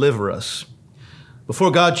immediately deliver us.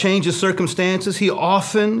 Before God changes circumstances, he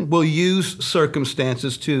often will use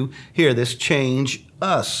circumstances to, hear this, change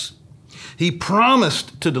us. He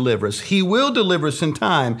promised to deliver us. He will deliver us in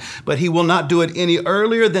time, but he will not do it any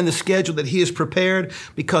earlier than the schedule that he has prepared,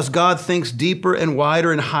 because God thinks deeper and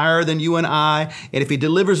wider and higher than you and I. And if he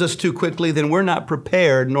delivers us too quickly, then we're not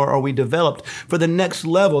prepared, nor are we developed for the next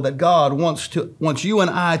level that God wants you and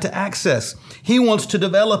I to access. He wants to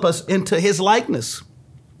develop us into his likeness.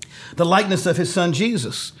 The likeness of his son,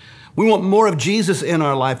 Jesus. We want more of Jesus in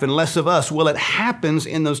our life and less of us. Well, it happens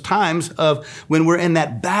in those times of when we're in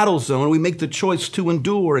that battle zone. We make the choice to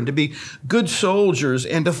endure and to be good soldiers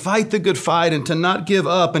and to fight the good fight and to not give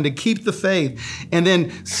up and to keep the faith, and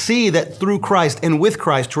then see that through Christ and with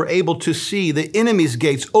Christ, we're able to see the enemy's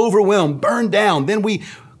gates overwhelmed, burned down. Then we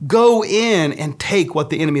go in and take what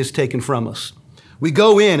the enemy has taken from us. We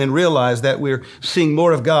go in and realize that we're seeing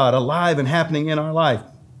more of God alive and happening in our life.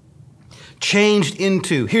 Changed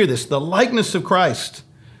into, hear this, the likeness of Christ.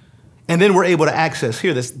 And then we're able to access,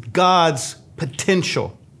 hear this, God's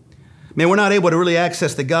potential. Man, we're not able to really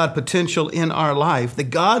access the God potential in our life, the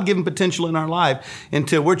God-given potential in our life,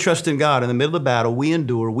 until we're trusting God in the middle of the battle. We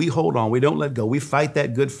endure, we hold on, we don't let go. We fight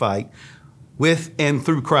that good fight. With and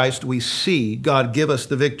through Christ, we see God give us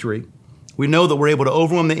the victory. We know that we're able to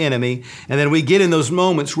overwhelm the enemy, and then we get in those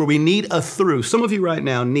moments where we need a through. Some of you right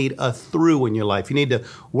now need a through in your life. You need to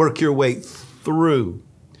work your way through.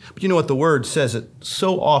 But you know what the word says it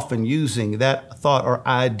so often, using that thought or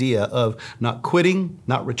idea of not quitting,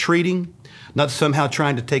 not retreating, not somehow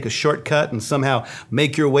trying to take a shortcut and somehow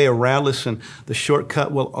make your way around. Listen, the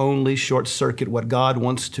shortcut will only short circuit what God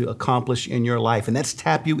wants to accomplish in your life. And that's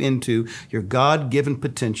tap you into your God-given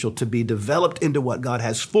potential to be developed into what God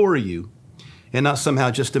has for you, and not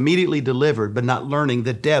somehow just immediately delivered, but not learning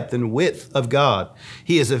the depth and width of God.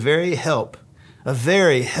 He is a very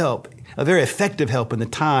effective help in the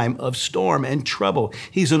time of storm and trouble.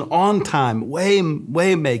 He's an on-time,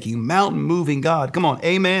 way-making, mountain-moving God. Come on,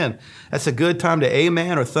 amen. That's a good time to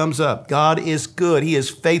amen or thumbs up. God is good. He is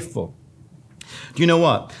faithful. Do you know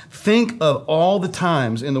what? Think of all the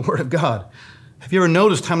times in the Word of God. Have you ever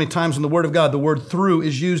noticed how many times in the Word of God the word through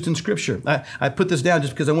is used in Scripture? I put this down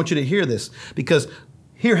just because I want you to hear this, because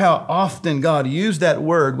hear how often God used that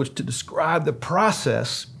word which to describe the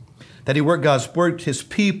process that he worked his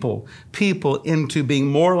people into being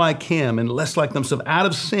more like him and less like themselves, out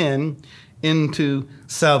of sin into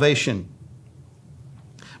salvation.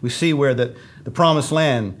 We see where the promised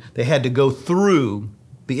land, they had to go through.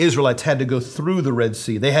 The Israelites had to go through the Red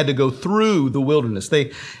Sea. They had to go through the wilderness.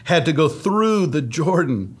 They had to go through the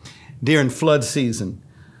Jordan during flood season.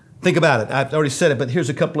 Think about it. I've already said it, but here's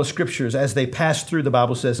a couple of scriptures. As they passed through, the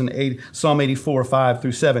Bible says in Psalm 84,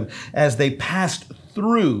 5-7, as they passed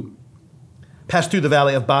through the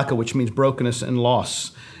valley of Baca, which means brokenness and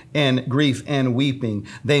loss and grief and weeping.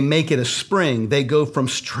 They make it a spring. They go from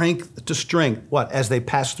strength to strength. What? As they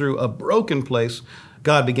pass through a broken place,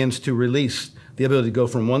 God begins to release the ability to go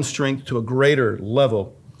from one strength to a greater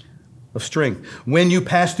level of strength. When you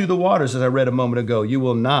pass through the waters, as I read a moment ago, you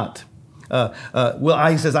will not.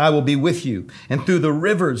 He says, I will be with you. And through the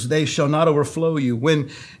rivers, they shall not overflow you. When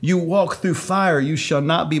you walk through fire, you shall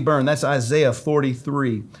not be burned. That's Isaiah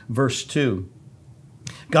 43, verse 2.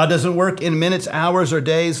 God doesn't work in minutes, hours, or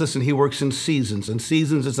days. Listen, he works in seasons. And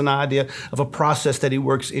seasons is an idea of a process that he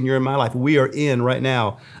works in your and my life. We are in right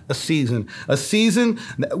now a season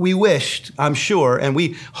that we wished, I'm sure, and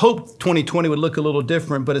we hoped 2020 would look a little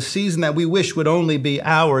different, but a season that we wish would only be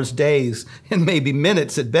hours, days, and maybe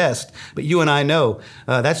minutes at best. But you and I know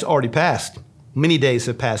that's already passed. Many days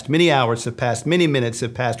have passed. Many hours have passed. Many minutes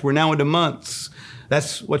have passed. We're now into months.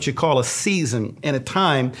 That's what you call a season and a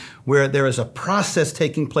time where there is a process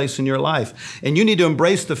taking place in your life. And you need to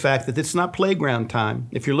embrace the fact that it's not playground time.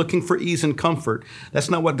 If you're looking for ease and comfort, that's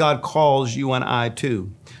not what God calls you and I to.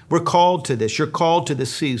 We're called to this. You're called to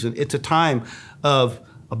this season. It's a time of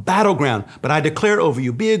a battleground. But I declare over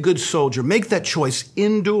you, be a good soldier. Make that choice.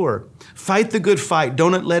 Endure. Fight the good fight.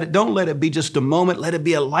 Don't let it be just a moment. Let it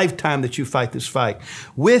be a lifetime that you fight this fight.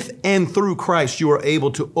 With and through Christ, you are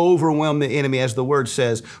able to overwhelm the enemy. As the word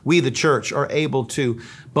says, we, the church, are able to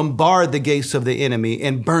bombard the gates of the enemy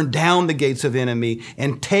and burn down the gates of the enemy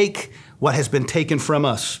and take what has been taken from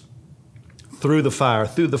us through the fire,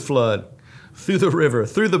 through the flood, through the river,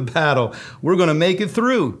 through the battle. We're going to make it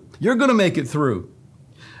through. You're going to make it through.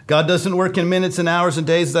 God doesn't work in minutes and hours and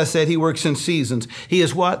days. As I said, he works in seasons. He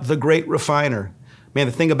is what? The great refiner. Man,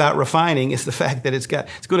 the thing about refining is the fact that it's going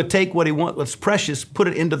to take what he wants, what's precious, put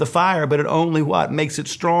it into the fire, but it only what? Makes it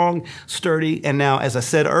strong, sturdy. And now, as I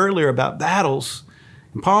said earlier about battles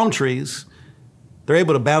and palm trees, they're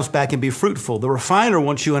able to bounce back and be fruitful. The refiner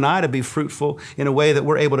wants you and I to be fruitful in a way that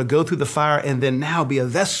we're able to go through the fire and then now be a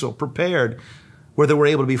vessel prepared where we're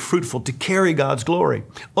able to be fruitful to carry God's glory.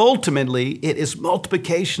 Ultimately, it is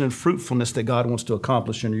multiplication and fruitfulness that God wants to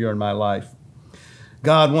accomplish in your and my life.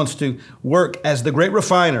 God wants to work as the great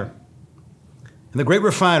refiner. And the great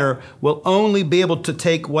refiner will only be able to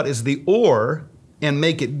take what is the ore and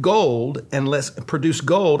make it gold produce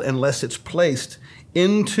gold unless it's placed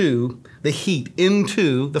into the heat,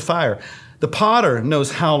 into the fire. The potter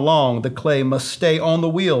knows how long the clay must stay on the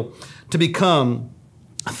wheel to become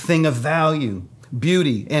a thing of value,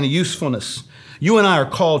 beauty, and usefulness. You and I are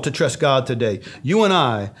called to trust God today. You and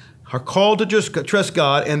I are called to just trust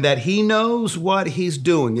God and that he knows what he's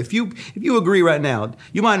doing. If you agree right now,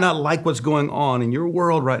 you might not like what's going on in your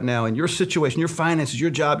world right now, in your situation, your finances, your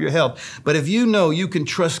job, your health. But if you know you can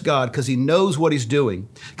trust God because he knows what he's doing,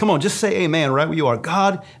 come on, just say amen right where you are.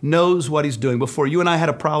 God knows what he's doing. Before you and I had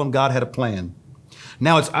a problem, God had a plan.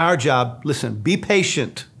 Now it's our job. Listen, be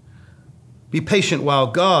patient. Be patient while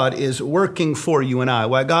God is working for you and I,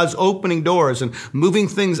 while God's opening doors and moving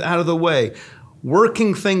things out of the way,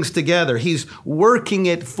 working things together. He's working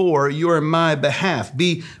it for your and my behalf.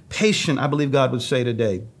 Be patient, I believe God would say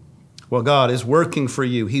today. While God is working for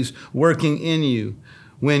you, he's working in you.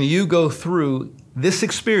 When you go through this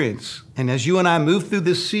experience, and as you and I move through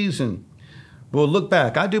this season, we'll look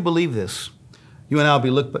back. I do believe this. You and I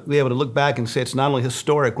will be able to look back and say it's not only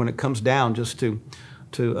historic when it comes down just to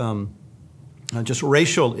just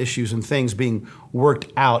racial issues and things being worked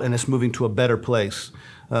out and it's moving to a better place.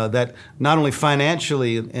 That not only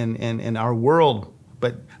financially and our world,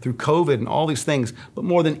 but through COVID and all these things, but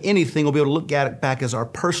more than anything, we'll be able to look at it back as our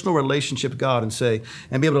personal relationship with God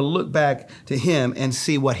and be able to look back to him and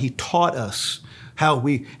see what he taught us, how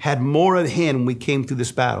we had more of him when we came through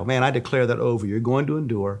this battle. Man, I declare that over you. You're going to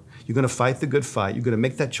endure. You're going to fight the good fight. You're going to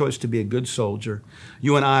make that choice to be a good soldier.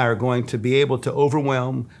 You and I are going to be able to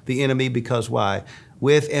overwhelm the enemy because why?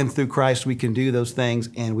 With and through Christ, we can do those things.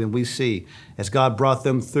 And when we see, as God brought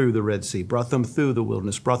them through the Red Sea, brought them through the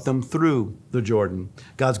wilderness, brought them through the Jordan,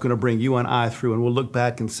 God's going to bring you and I through. And we'll look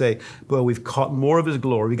back and say, boy, we've caught more of his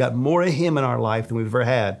glory. We got more of him in our life than we've ever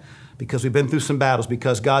had because we've been through some battles,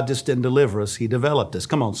 because God just didn't deliver us. He developed us.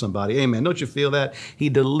 Come on, somebody. Amen. Don't you feel that? He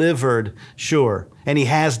delivered, sure. And he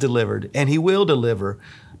has delivered, and he will deliver.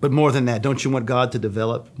 But more than that, don't you want God to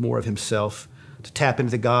develop more of himself, to tap into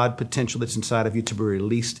the God potential that's inside of you to be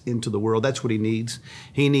released into the world? That's what he needs.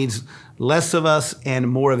 He needs less of us and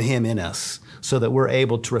more of him in us so that we're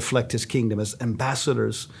able to reflect his kingdom as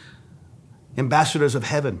ambassadors of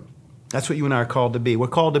heaven. That's what you and I are called to be. We're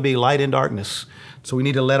called to be light in darkness. So we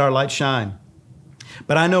need to let our light shine.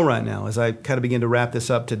 But I know right now, as I kind of begin to wrap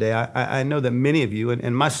this up today, I know that many of you,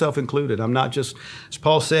 and myself included, I'm not just, as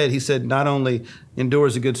Paul said, he said, not only endure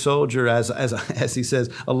as a good soldier, as he says,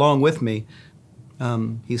 along with me.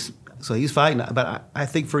 He's fighting. But I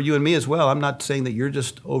think for you and me as well, I'm not saying that you're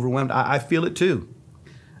just overwhelmed. I feel it too.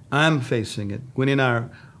 I'm facing it. Gwen and I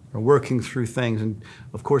are working through things, and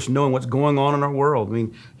of course, knowing what's going on in our world. I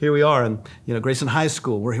mean, here we are, and Grayson High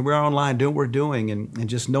School. We're online doing what we're doing, and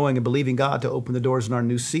just knowing and believing God to open the doors in our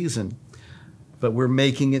new season. But we're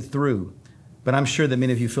making it through. But I'm sure that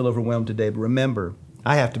many of you feel overwhelmed today. But remember,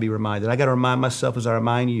 I have to be reminded. I got to remind myself as I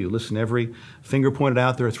remind you. Listen, every finger pointed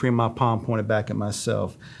out there, 3 in my palm pointed back at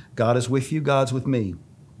myself. God is with you. God's with me.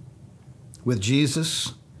 With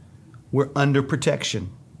Jesus, we're under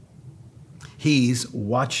protection. He's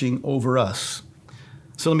watching over us.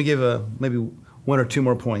 So let me give maybe 1 or 2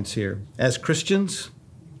 more points here. As Christians,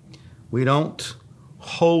 we don't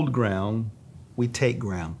hold ground, we take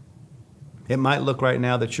ground. It might look right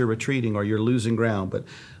now that you're retreating or you're losing ground, but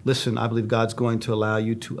listen, I believe God's going to allow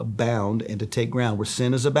you to abound and to take ground. Where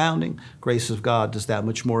sin is abounding, grace of God does that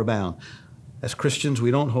much more abound. As Christians,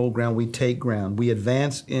 we don't hold ground, we take ground. We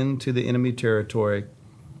advance into the enemy territory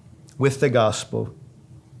with the gospel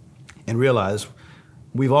and realize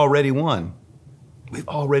we've already won. We've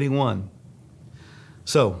already won.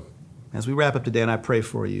 So, as we wrap up today, and I pray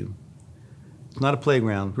for you, it's not a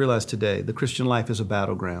playground. Realize today, the Christian life is a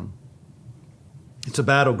battleground. It's a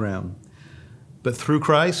battleground. But through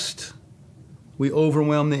Christ, we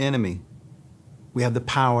overwhelm the enemy. We have the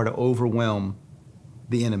power to overwhelm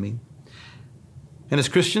the enemy. And as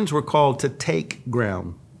Christians, we're called to take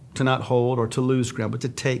ground, to not hold or to lose ground, but to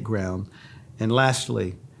take ground. And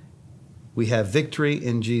lastly, we have victory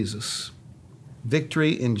in Jesus.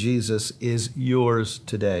 Victory in Jesus is yours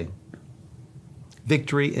today.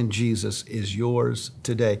 Victory in Jesus is yours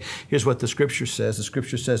today. Here's what the Scripture says. The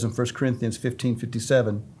Scripture says in 1 Corinthians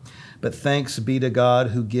 15:57, but thanks be to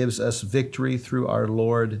God who gives us victory through our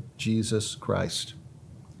Lord Jesus Christ.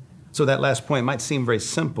 So that last point might seem very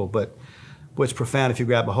simple, but boy, it's profound if you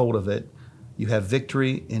grab a hold of it. You have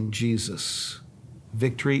victory in Jesus.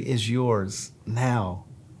 Victory is yours now.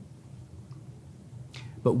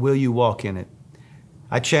 But will you walk in it?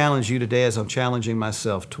 I challenge you today, as I'm challenging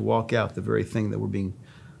myself, to walk out the very thing that we're being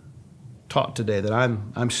taught today, that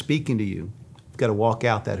I'm speaking to you. You've got to walk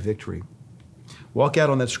out that victory. Walk out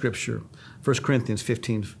on that Scripture, 1 Corinthians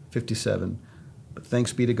 15:57. But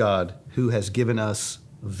thanks be to God who has given us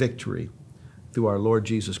victory through our Lord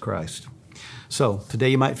Jesus Christ. So today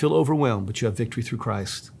you might feel overwhelmed, but you have victory through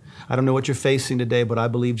Christ. I don't know what you're facing today, but I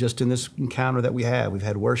believe just in this encounter that we've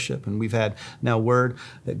had worship and we've had now word,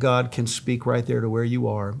 that God can speak right there to where you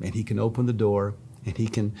are, and He can open the door and He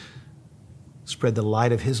can spread the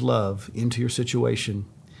light of His love into your situation,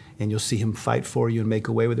 and you'll see Him fight for you and make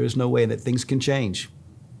a way where there's no way, and that things can change.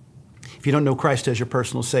 If you don't know Christ as your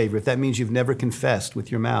personal Savior, if that means you've never confessed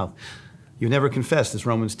with your mouth, you've never confessed, as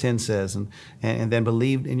Romans 10 says, and then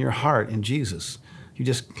believed in your heart in Jesus. You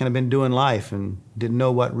just kind of been doing life and didn't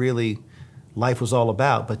know what really life was all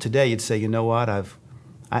about. But today you'd say, you know what,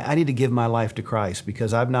 I need to give my life to Christ,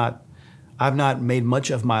 because I've not made much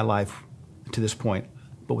of my life to this point.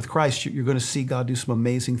 But with Christ, you're going to see God do some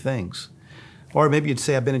amazing things. Or maybe you'd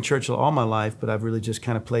say, I've been in church all my life, but I've really just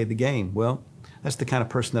kind of played the game. Well, that's the kind of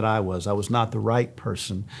person that I was. I was not the right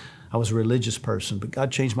person. I was a religious person, but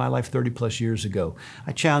God changed my life 30 plus years ago.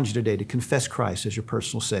 I challenge you today to confess Christ as your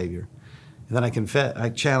personal Savior. And then I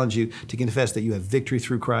challenge you to confess that you have victory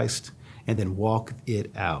through Christ, and then walk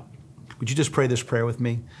it out. Would you just pray this prayer with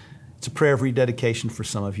me? It's a prayer of rededication for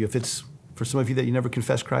some of you. If it's for some of you that you never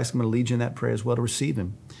confessed Christ, I'm going to lead you in that prayer as well to receive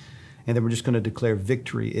Him. And then we're just going to declare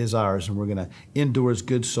victory is ours, and we're going to endure as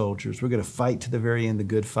good soldiers. We're going to fight to the very end, the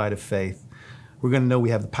good fight of faith. We're going to know we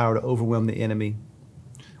have the power to overwhelm the enemy.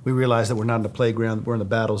 We realize that we're not in the playground, we're in the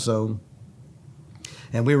battle zone.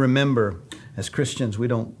 And we remember, as Christians, we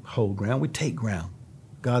don't hold ground, we take ground.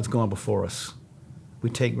 God's gone before us. We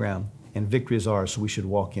take ground, and victory is ours, so we should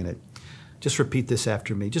walk in it. Just repeat this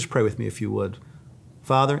after me. Just pray with me if you would.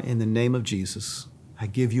 Father, in the name of Jesus, I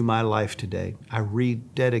give you my life today. I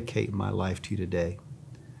rededicate my life to you today.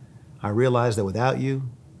 I realize that without you,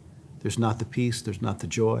 there's not the peace, there's not the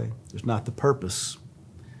joy, there's not the purpose.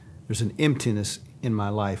 There's an emptiness in my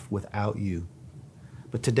life without you.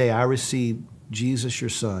 But today I receive Jesus, your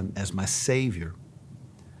Son, as my Savior.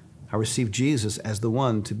 I receive Jesus as the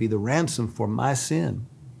one to be the ransom for my sin.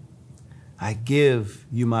 I give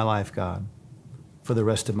you my life, God, for the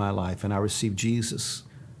rest of my life, and I receive Jesus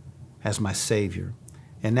as my Savior.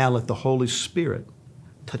 And now let the Holy Spirit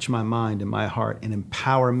touch my mind and my heart and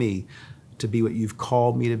empower me to be what you've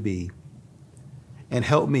called me to be. And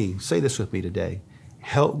help me, say this with me today,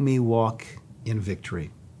 help me walk in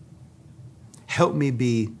victory. Help me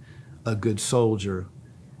be a good soldier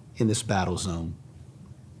in this battle zone.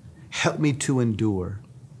 Help me to endure.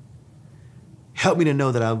 Help me to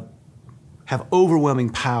know that I have overwhelming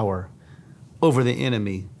power over the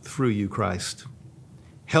enemy through you, Christ.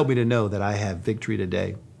 Help me to know that I have victory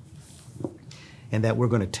today and that we're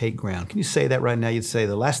going to take ground. Can you say that right now? You'd say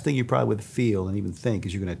the last thing you probably would feel and even think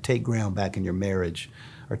is you're going to take ground back in your marriage,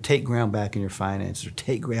 or take ground back in your finances, or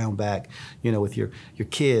take ground back, with your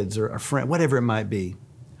kids or a friend, whatever it might be,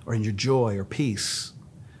 or in your joy or peace.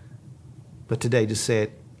 But today, just say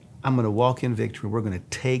it. I'm going to walk in victory. We're going to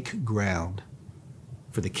take ground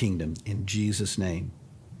for the kingdom in Jesus' name.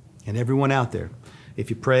 And everyone out there, if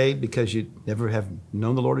you prayed because you never have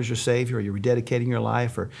known the Lord as your Savior, or you're rededicating your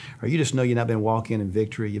life, or you just know you've not been walking in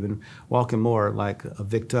victory, you've been walking more like a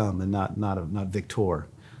victim and not victor,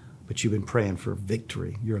 but you've been praying for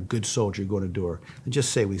victory. You're a good soldier, you're going to endure. And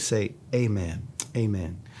just say, we say, amen,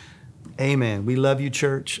 amen, amen. We love you,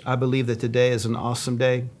 church. I believe that today is an awesome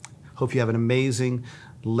day. Hope you have an amazing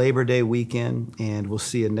Labor Day weekend, and we'll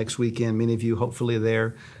see you next weekend. Many of you hopefully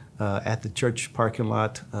there at the church parking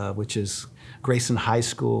lot, which is Grayson High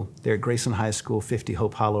School. They're at Grayson High School, 50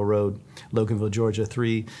 Hope Hollow Road, Loganville, Georgia,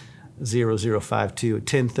 30052 at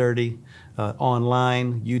 10:30.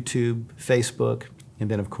 Online, YouTube, Facebook,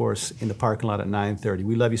 and then, of course, in the parking lot at 9:30.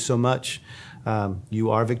 We love you so much.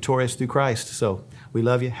 You are victorious through Christ. So we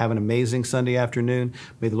love you. Have an amazing Sunday afternoon.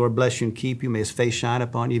 May the Lord bless you and keep you. May his face shine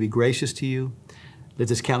upon you, be gracious to you. Let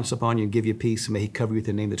his countenance upon you and give you peace. May he cover you with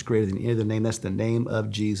a name that's greater than any other name. That's the name of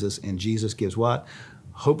Jesus. And Jesus gives what?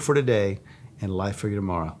 Hope for today and life for you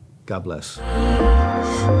tomorrow. God bless.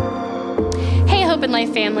 Hey, Hope and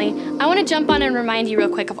Life family. I want to jump on and remind you real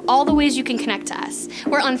quick of all the ways you can connect to us.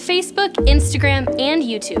 We're on Facebook, Instagram, and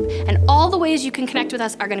YouTube, and all the ways you can connect with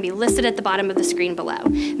us are going to be listed at the bottom of the screen below.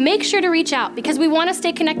 Make sure to reach out because we want to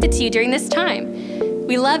stay connected to you during this time.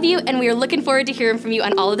 We love you, and we are looking forward to hearing from you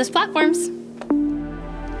on all of these platforms.